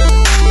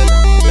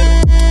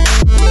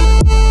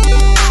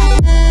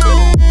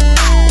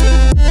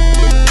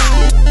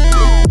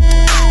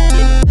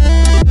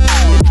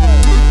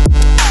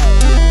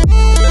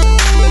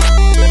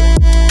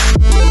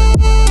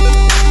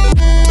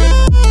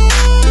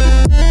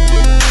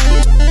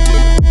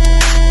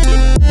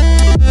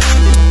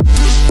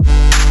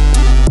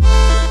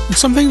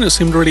 Something that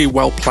seemed really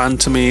well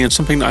planned to me and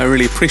something that I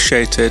really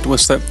appreciated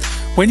was that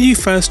when you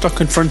first are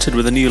confronted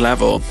with a new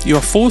level, you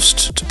are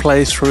forced to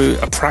play through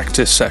a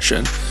practice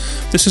session.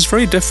 This is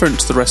very different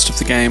to the rest of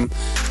the game.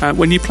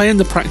 When you play in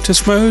the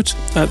practice mode,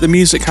 the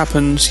music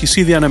happens, you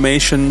see the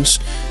animations,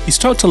 you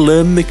start to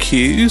learn the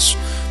cues,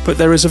 but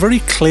there is a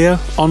very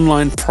clear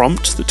online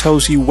prompt that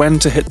tells you when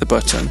to hit the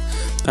button,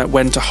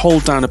 when to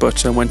hold down a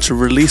button, when to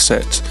release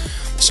it.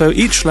 So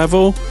each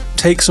level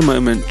takes a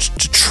moment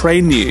to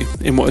train you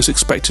in what is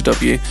expected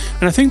of you.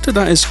 And I think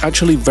that is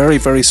actually very,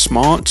 very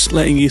smart,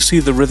 letting you see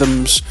the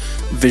rhythms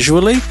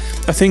visually.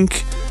 I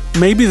think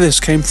maybe this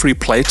came through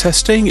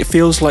playtesting. It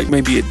feels like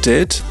maybe it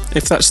did.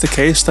 If that's the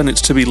case, then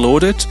it's to be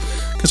lauded.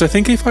 Because I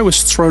think if I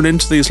was thrown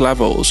into these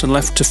levels and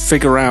left to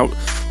figure out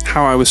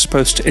how I was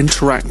supposed to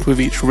interact with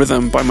each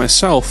rhythm by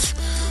myself,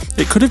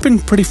 it could have been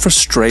pretty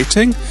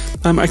frustrating.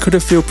 I could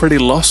have felt pretty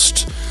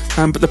lost.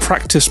 But the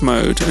practice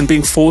mode and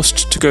being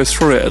forced to go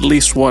through it at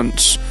least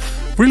once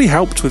really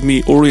helped with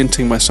me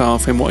orienting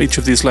myself in what each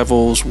of these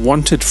levels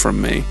wanted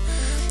from me.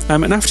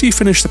 And after you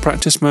finish the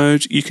practice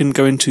mode, you can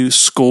go into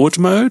scored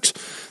mode.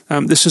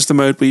 This is the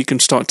mode where you can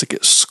start to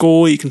get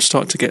score, you can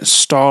start to get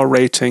star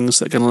ratings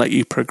that are going to let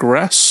you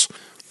progress.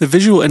 the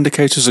visual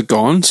indicators are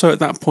gone, so at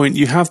that point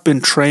you have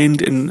been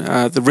trained in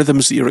the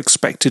rhythms that you're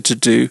expected to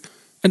do.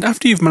 And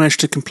after you've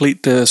managed to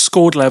complete the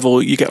scored level,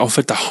 you get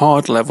offered the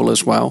hard level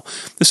as well.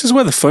 This is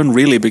where the fun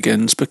really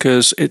begins,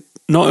 because it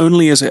not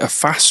only is it a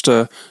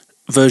faster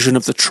version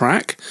of the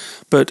track,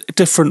 but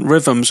different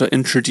rhythms are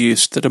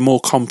introduced that are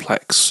more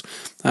complex,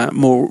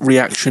 more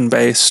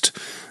reaction-based.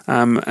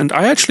 And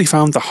I actually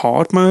found the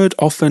hard mode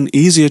often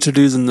easier to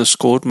do than the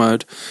scored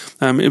mode.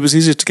 It was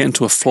easier to get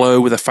into a flow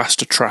with a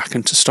faster track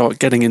and to start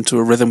getting into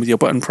a rhythm with your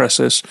button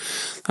presses.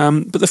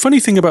 But the funny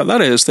thing about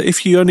that is that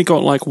if you only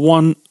got like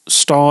 1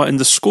 star in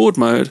the scored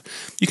mode,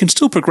 you can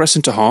still progress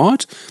into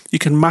hard. You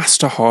can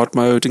master hard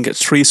mode and get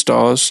 3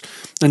 stars,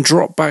 and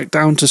drop back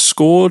down to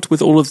scored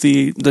with all of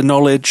the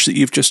knowledge that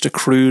you've just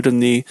accrued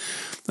and the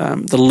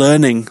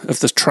learning of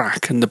the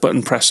track and the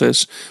button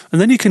presses,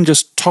 and then you can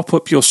just top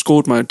up your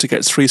scored mode to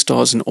get 3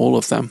 stars in all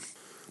of them.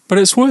 But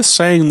it's worth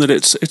saying that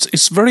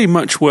it's very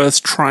much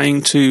worth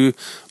trying to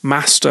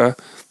master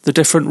the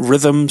different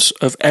rhythms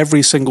of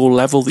every single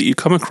level that you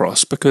come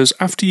across, because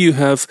after you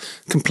have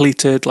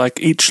completed like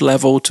each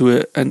level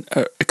to an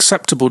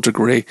acceptable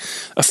degree,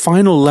 a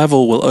final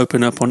level will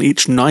open up on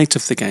each night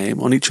of the game,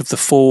 on each of the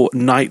 4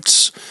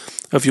 nights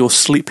of your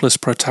sleepless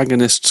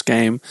protagonist's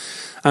game.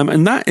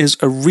 And that is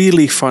a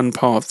really fun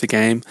part of the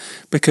game,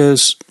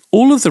 because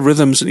all of the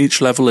rhythms in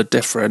each level are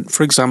different.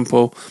 For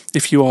example,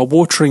 if you are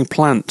watering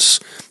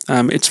plants,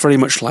 it's very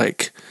much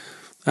like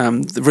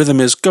the rhythm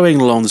is going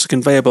along, there's a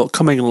conveyor belt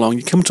coming along.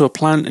 You come to a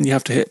plant and you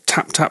have to hit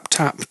tap, tap,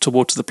 tap to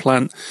water the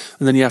plant,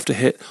 and then you have to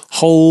hit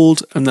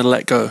hold and then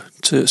let go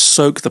to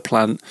soak the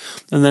plant.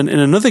 And then in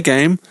another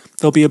game,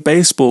 there'll be a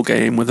baseball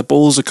game where the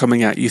balls are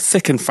coming at you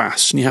thick and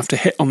fast, and you have to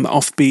hit on the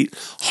offbeat,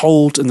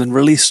 hold, and then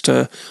release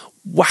to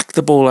whack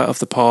the ball out of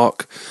the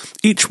park.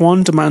 Each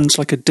one demands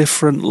like a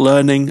different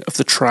learning of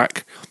the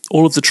track.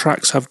 All of the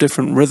tracks have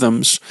different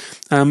rhythms,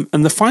 and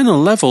the final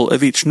level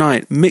of each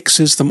night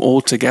mixes them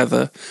all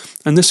together.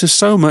 And this is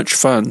so much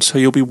fun. So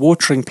you'll be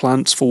watering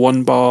plants for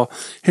 1 bar,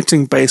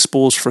 hitting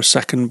baseballs for a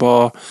 2nd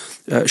bar,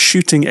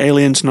 shooting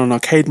aliens in an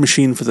arcade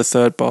machine for the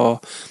 3rd bar,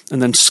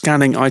 and then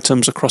scanning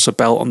items across a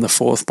belt on the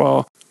 4th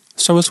bar.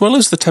 So as well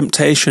as the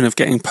temptation of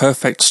getting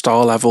perfect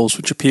star levels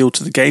which appeal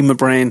to the gamer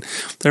brain,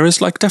 there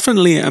is like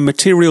definitely a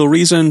material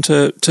reason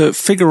to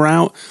figure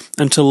out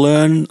and to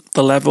learn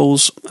the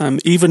levels,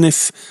 even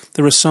if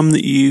there are some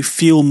that you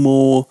feel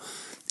more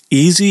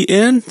easy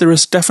in. There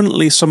is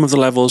definitely some of the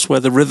levels where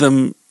the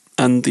rhythm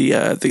and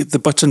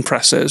the button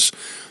presses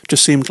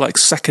just seemed like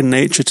second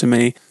nature to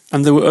me.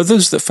 And there were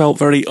others that felt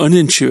very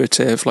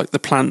unintuitive, like the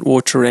plant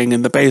watering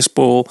and the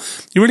baseball.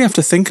 You really have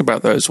to think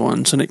about those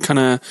ones, and it kind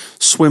of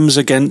swims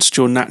against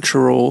your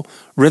natural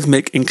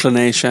rhythmic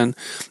inclination.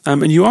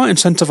 And you are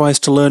incentivized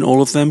to learn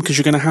all of them, because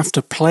you're going to have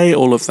to play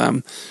all of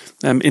them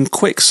in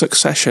quick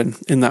succession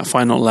in that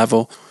final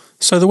level.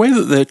 So the way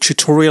that the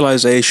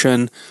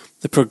tutorialization,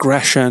 the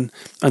progression,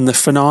 and the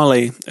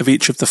finale of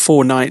each of the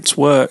 4 nights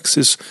works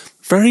is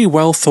very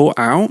well thought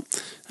out,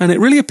 and it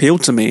really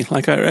appealed to me.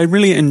 Like I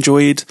really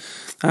enjoyed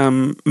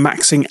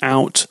maxing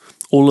out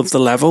all of the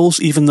levels,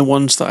 even the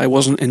ones that I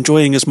wasn't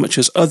enjoying as much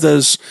as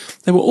others.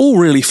 They were all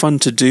really fun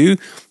to do,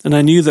 and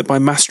I knew that by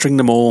mastering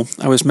them all,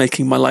 I was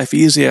making my life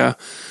easier.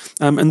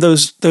 And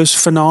those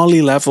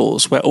finale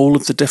levels where all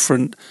of the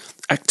different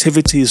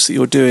activities that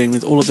you're doing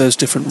with all of those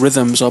different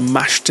rhythms are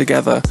mashed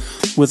together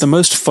were the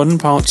most fun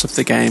parts of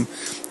the game.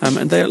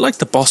 And they're like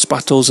the boss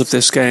battles of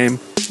this game.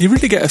 You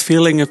really get a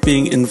feeling of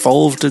being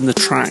involved in the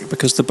track,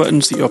 because the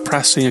buttons that you're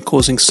pressing are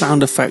causing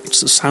sound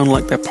effects that sound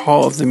like they're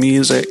part of the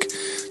music.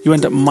 You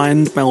end up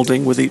mind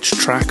melding with each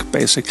track,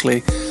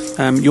 basically.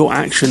 Your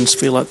actions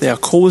feel like they are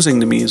causing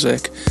the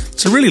music.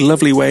 It's a really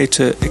lovely way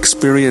to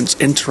experience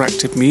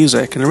interactive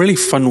music, and a really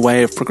fun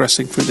way of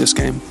progressing through this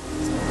game.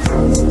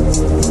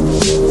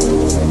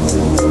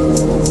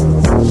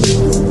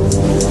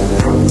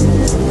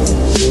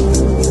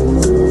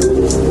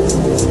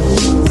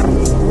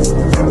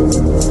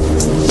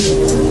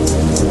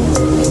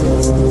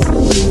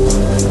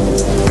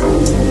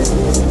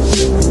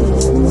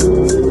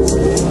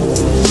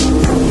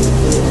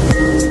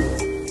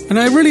 And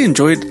I really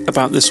enjoyed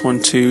about this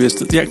one too is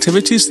that the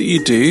activities that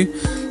you do,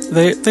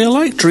 they are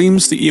like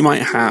dreams that you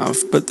might have,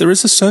 but there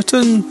is a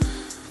certain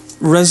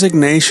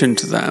resignation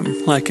to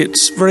them. Like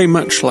it's very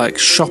much like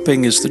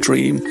shopping is the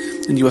dream,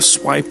 and you are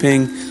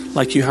swiping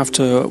like you have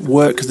to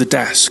work the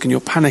desk and you're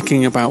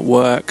panicking about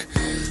work.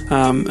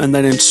 And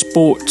then in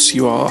sports,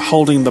 you are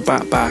holding the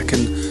bat back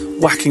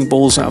and whacking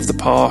balls out of the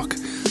park.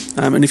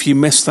 And if you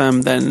miss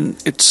them, then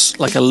it's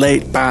like a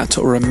late bat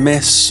or a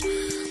miss.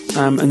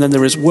 And then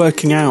there is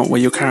working out,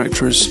 where your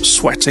character is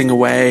sweating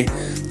away,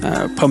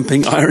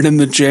 pumping iron in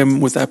the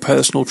gym with their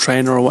personal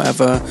trainer or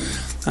whatever.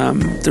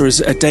 There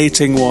is a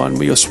dating one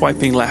where you're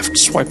swiping left,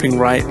 swiping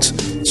right,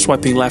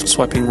 swiping left,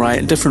 swiping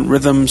right, different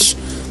rhythms.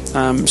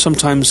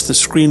 Sometimes the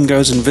screen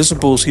goes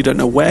invisible, so you don't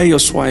know where you're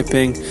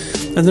swiping.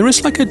 And there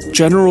is like a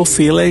general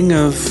feeling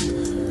of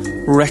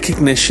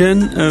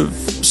recognition of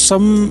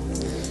some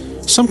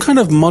kind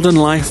of modern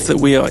life that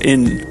we are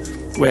in.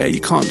 where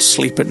you can't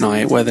sleep at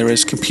night, where there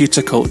is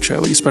computer culture,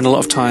 where you spend a lot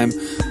of time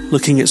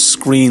looking at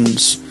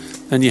screens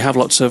and you have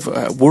lots of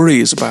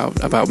worries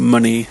about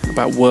money,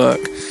 about work.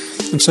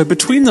 And so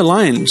between the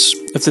lines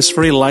of this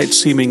very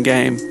light-seeming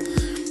game,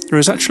 there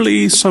is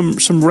actually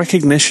some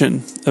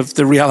recognition of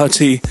the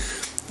reality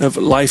of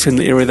life in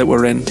the era that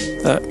we're in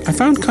that I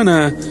found kind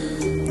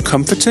of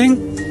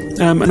comforting.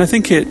 And I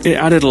think it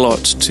added a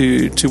lot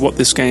to what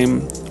this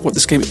game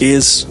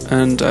is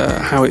and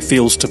how it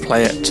feels to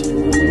play it.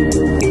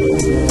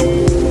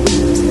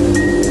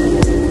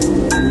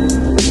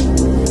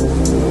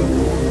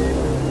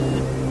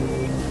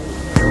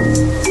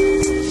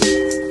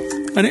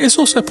 And it is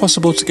also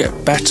possible to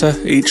get better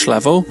each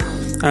level.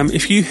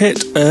 If you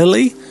hit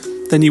early,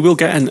 then you will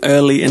get an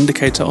early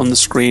indicator on the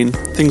screen.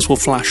 Things will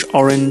flash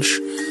orange.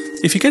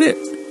 If you get it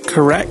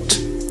correct,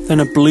 then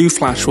a blue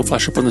flash will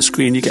flash up on the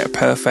screen. You get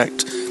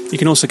perfect. You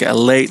can also get a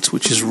late,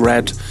 which is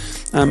red.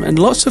 And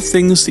lots of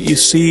things that you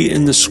see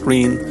in the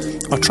screen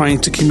are trying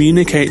to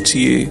communicate to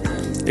you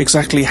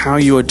exactly how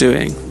you are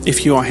doing,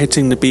 if you are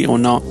hitting the beat or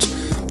not.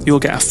 You'll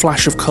get a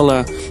flash of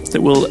colour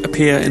that will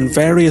appear in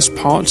various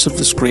parts of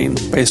the screen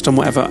based on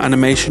whatever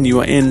animation you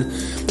are in.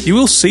 You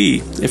will see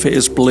if it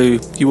is blue.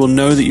 You will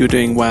know that you're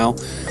doing well.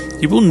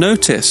 You will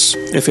notice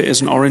if it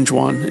is an orange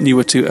one and you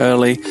were too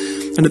early.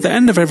 And at the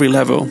end of every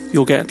level,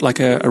 you'll get like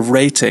a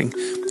rating.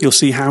 You'll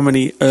see how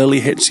many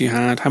early hits you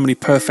had, how many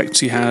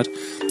perfects you had,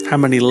 how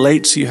many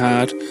lates you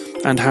had,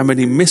 and how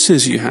many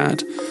misses you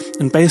had.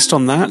 And based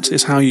on that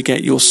is how you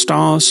get your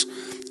stars.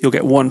 You'll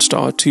get 1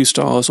 star, 2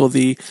 stars, or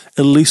the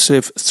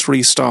elusive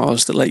 3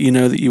 stars that let you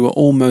know that you were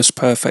almost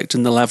perfect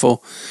in the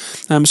level.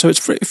 So it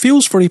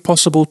feels very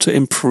possible to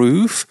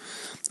improve.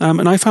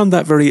 And I found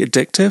that very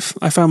addictive.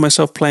 I found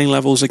myself playing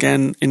levels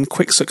again in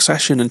quick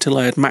succession until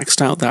I had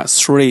maxed out that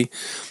 3,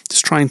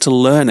 just trying to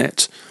learn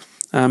it.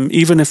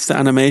 Even if the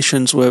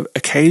animations were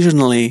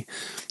occasionally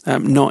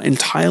not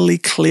entirely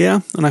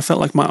clear, and I felt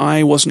like my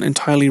eye wasn't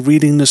entirely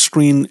reading the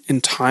screen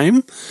in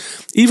time.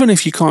 Even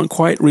if you can't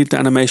quite read the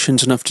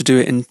animations enough to do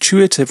it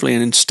intuitively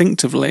and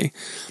instinctively,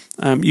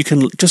 you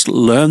can just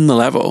learn the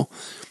level.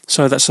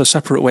 So that's a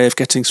separate way of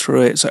getting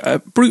through it.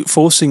 So brute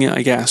forcing it,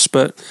 I guess,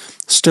 but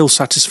still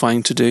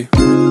satisfying to do.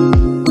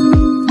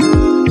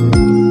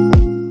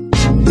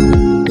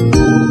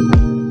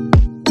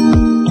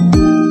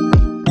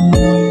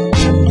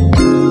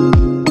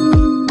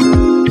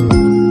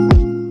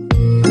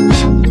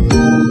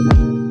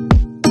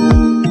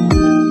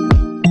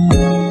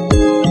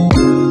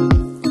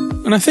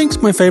 And I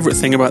think my favourite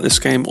thing about this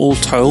game, all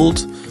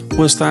told,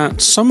 was that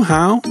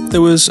somehow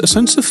there was a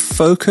sense of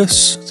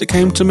focus that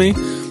came to me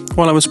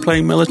while I was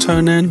playing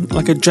Melatonin,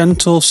 like a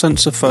gentle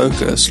sense of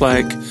focus.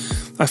 Like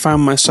I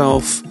found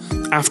myself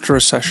after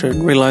a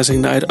session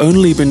realising that I'd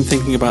only been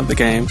thinking about the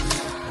game.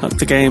 Like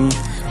the game,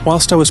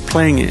 whilst I was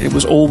playing it, it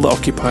was all that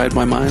occupied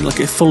my mind. Like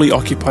it fully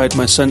occupied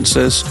my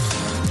senses.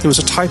 There was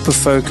a type of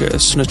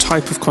focus and a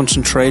type of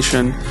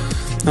concentration.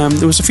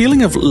 There was a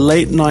feeling of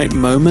late night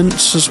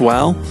moments as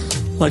well,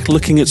 like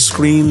looking at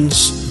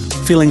screens,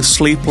 feeling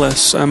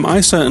sleepless.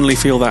 I certainly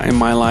feel that in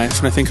my life,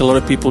 and I think a lot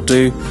of people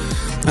do.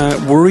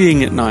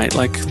 Worrying at night,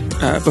 like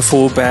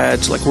before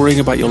bed, like worrying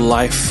about your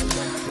life.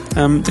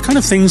 The kind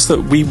of things that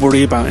we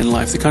worry about in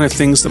life, the kind of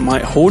things that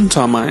might haunt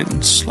our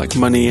minds, like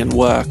money and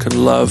work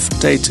and love,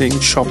 dating,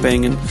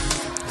 shopping and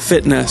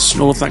fitness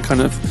and all of that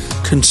kind of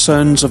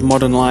concerns of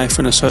modern life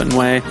in a certain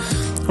way,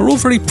 are all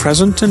very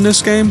present in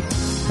this game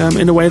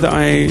in a way that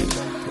I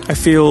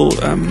feel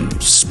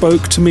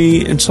spoke to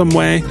me in some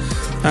way.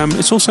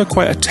 It's also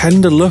quite a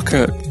tender look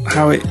at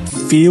how it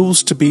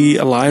feels to be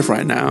alive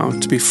right now,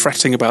 to be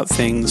fretting about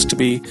things, to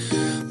be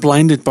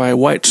blinded by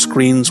white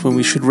screens when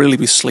we should really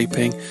be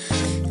sleeping.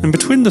 And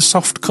between the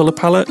soft colour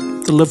palette,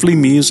 the lovely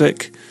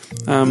music,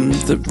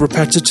 the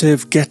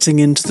repetitive getting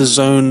into the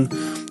zone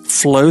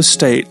flow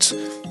state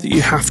that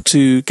you have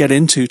to get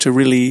into to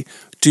really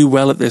do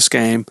well at this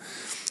game,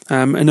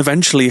 and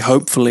eventually,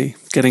 hopefully,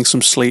 getting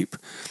some sleep.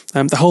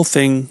 The whole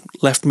thing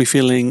left me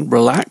feeling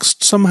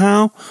relaxed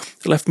somehow.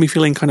 It left me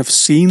feeling kind of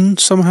seen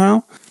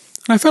somehow.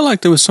 And I felt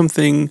like there was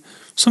something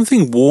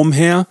warm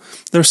here.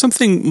 There's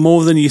something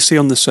more than you see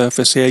on the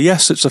surface here.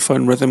 Yes, it's a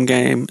fun rhythm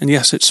game, and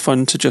yes, it's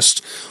fun to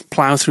just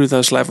plow through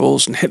those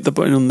levels and hit the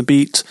button on the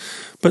beat.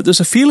 But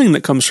there's a feeling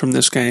that comes from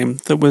this game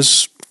that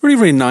was really,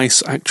 really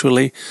nice,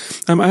 actually.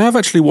 I have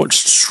actually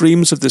watched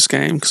streams of this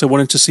game because I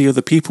wanted to see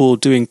other people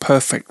doing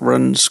perfect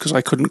runs because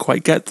I couldn't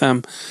quite get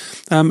them.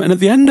 And at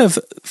the end of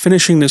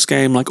finishing this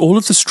game, like all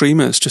of the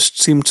streamers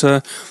just seemed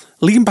to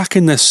lean back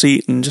in their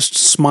seat and just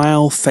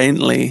smile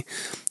faintly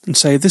and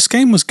say, this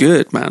game was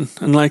good, man.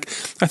 And like,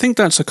 I think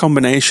that's a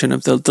combination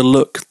of the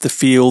look, the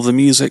feel, the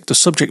music, the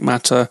subject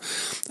matter,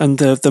 and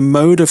the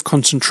mode of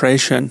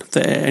concentration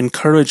that it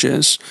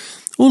encourages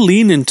all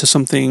lean into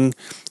something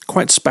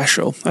quite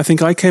special. I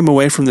think I came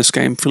away from this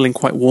game feeling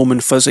quite warm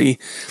and fuzzy,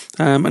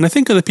 and I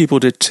think other people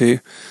did too.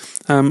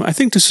 I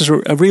think this is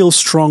a real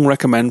strong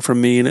recommend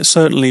from me, and it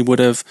certainly would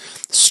have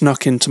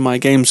snuck into my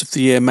Games of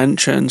the Year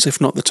mentions,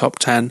 if not the top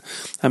 10,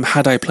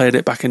 had I played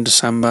it back in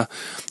December.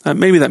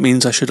 Maybe that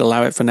means I should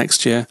allow it for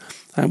next year.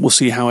 We'll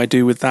see how I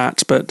do with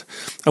that, but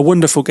a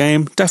wonderful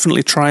game.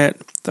 Definitely try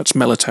it. That's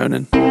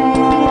Melatonin.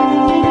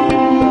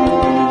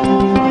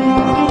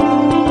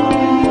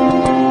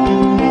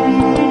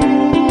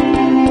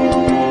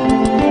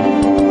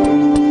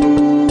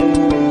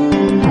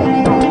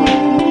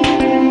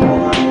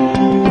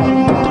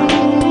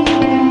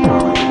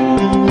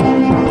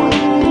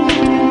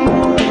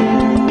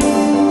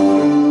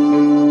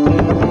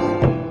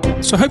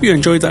 So I hope you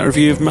enjoyed that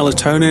review of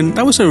Melatonin.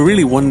 That was a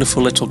really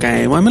wonderful little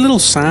game. I'm a little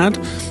sad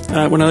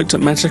when I looked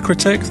at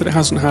Metacritic that it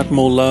hasn't had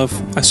more love.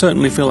 I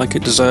certainly feel like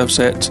it deserves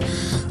it.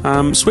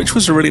 Switch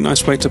was a really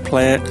nice way to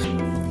play it.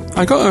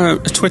 I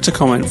got a Twitter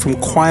comment from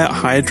Quiet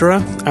Hydra,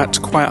 at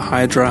Quiet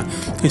Hydra,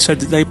 who said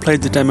that they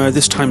played the demo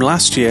this time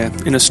last year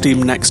in a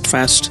Steam Next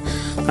Fest.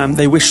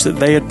 They wish that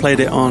they had played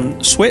it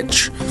on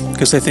Switch,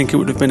 because they think it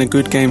would have been a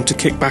good game to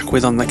kick back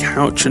with on the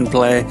couch and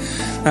play.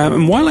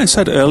 And while I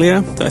said earlier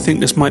that I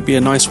think this might be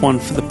a nice one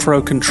for the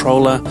Pro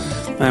Controller,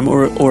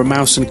 or a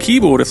mouse and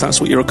keyboard if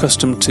that's what you're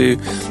accustomed to,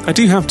 I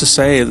do have to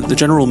say that the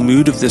general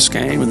mood of this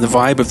game and the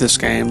vibe of this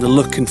game, the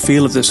look and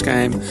feel of this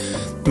game,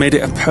 made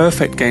it a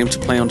perfect game to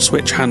play on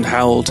Switch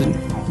handheld and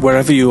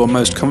wherever you are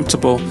most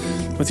comfortable,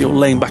 whether you're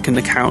laying back in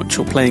the couch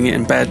or playing it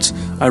in bed,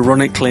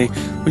 ironically,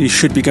 when you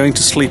should be going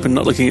to sleep and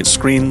not looking at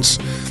screens.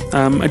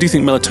 I do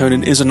think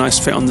Melatonin is a nice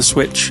fit on the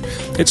Switch.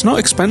 It's not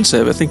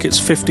expensive, I think it's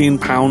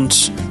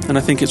 £15, and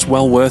I think it's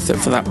well worth it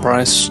for that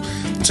price.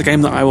 It's a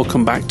game that I will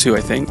come back to,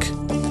 I think.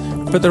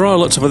 But there are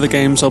lots of other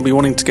games I'll be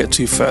wanting to get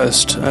to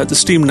first. The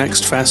Steam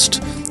Next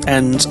Fest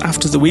ends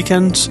after the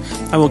weekend.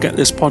 I will get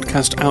this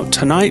podcast out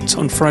tonight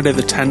on Friday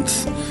the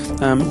 10th,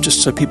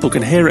 just so people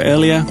can hear it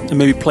earlier and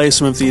maybe play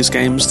some of these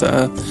games that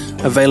are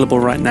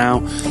available right now.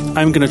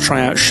 I'm going to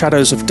try out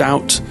Shadows of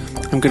Doubt.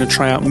 I'm going to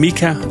try out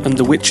Mika and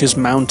the Witch's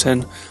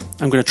Mountain.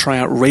 I'm going to try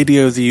out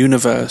Radio the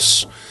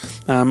Universe.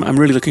 I'm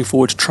really looking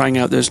forward to trying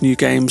out those new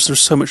games. There's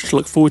so much to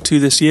look forward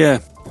to this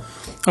year.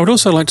 I would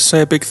also like to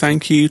say a big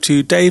thank you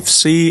to Dave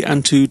C.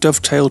 and to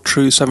Dovetail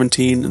True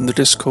 17 in the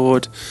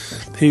Discord,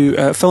 who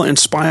felt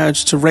inspired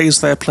to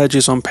raise their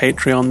pledges on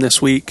Patreon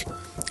this week.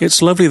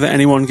 It's lovely that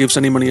anyone gives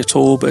any money at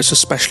all, but it's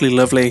especially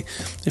lovely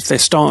if they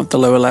start at the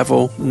lower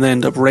level and they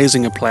end up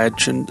raising a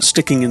pledge and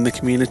sticking in the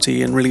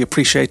community and really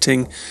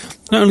appreciating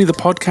not only the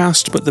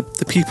podcast, but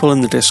the people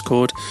in the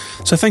Discord.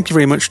 So thank you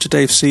very much to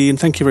Dave C, and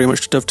thank you very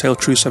much to Dovetail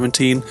True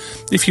 17.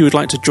 If you would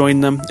like to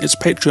join them, it's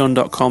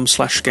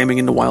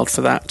patreon.com/gaminginthewild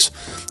for that.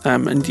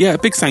 And yeah, a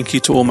big thank you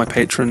to all my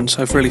patrons.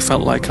 I've really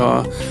felt like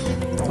our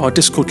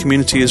Discord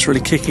community is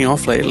really kicking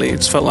off lately.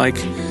 It's felt like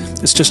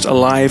it's just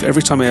alive.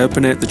 Every time I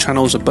open it, the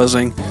channels are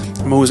buzzing.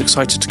 I'm always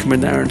excited to come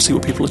in there and see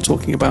what people are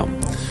talking about.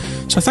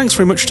 So thanks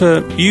very much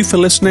to you for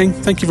listening.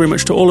 Thank you very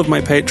much to all of my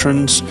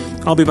patrons.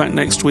 I'll be back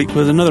next week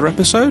with another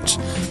episode.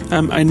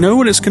 I know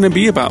what it's going to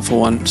be about for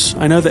once.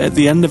 I know that at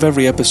the end of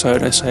every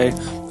episode I say,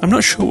 I'm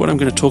not sure what I'm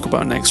going to talk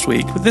about next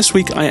week, but this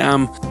week I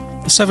am.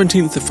 The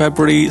 17th of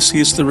February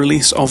sees the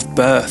release of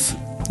Birth.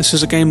 This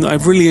is a game that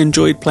I've really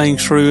enjoyed playing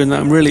through and that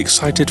I'm really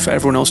excited for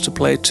everyone else to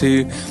play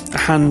too. A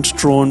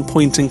hand-drawn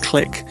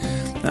point-and-click,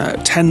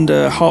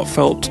 tender,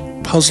 heartfelt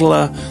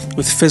puzzler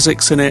with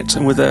physics in it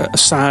and with a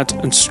sad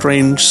and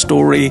strange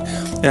story.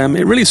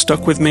 It really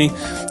stuck with me.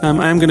 I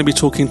am going to be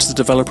talking to the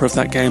developer of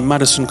that game,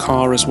 Madison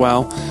Carr, as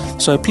well.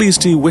 So please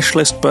do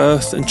wishlist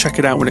Birth and check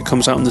it out when it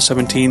comes out on the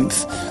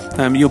 17th.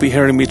 You'll be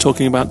hearing me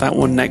talking about that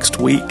one next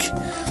week.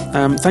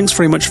 Thanks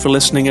very much for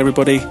listening,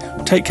 everybody.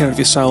 Take care of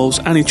yourselves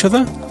and each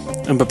other,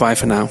 and bye-bye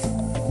for now.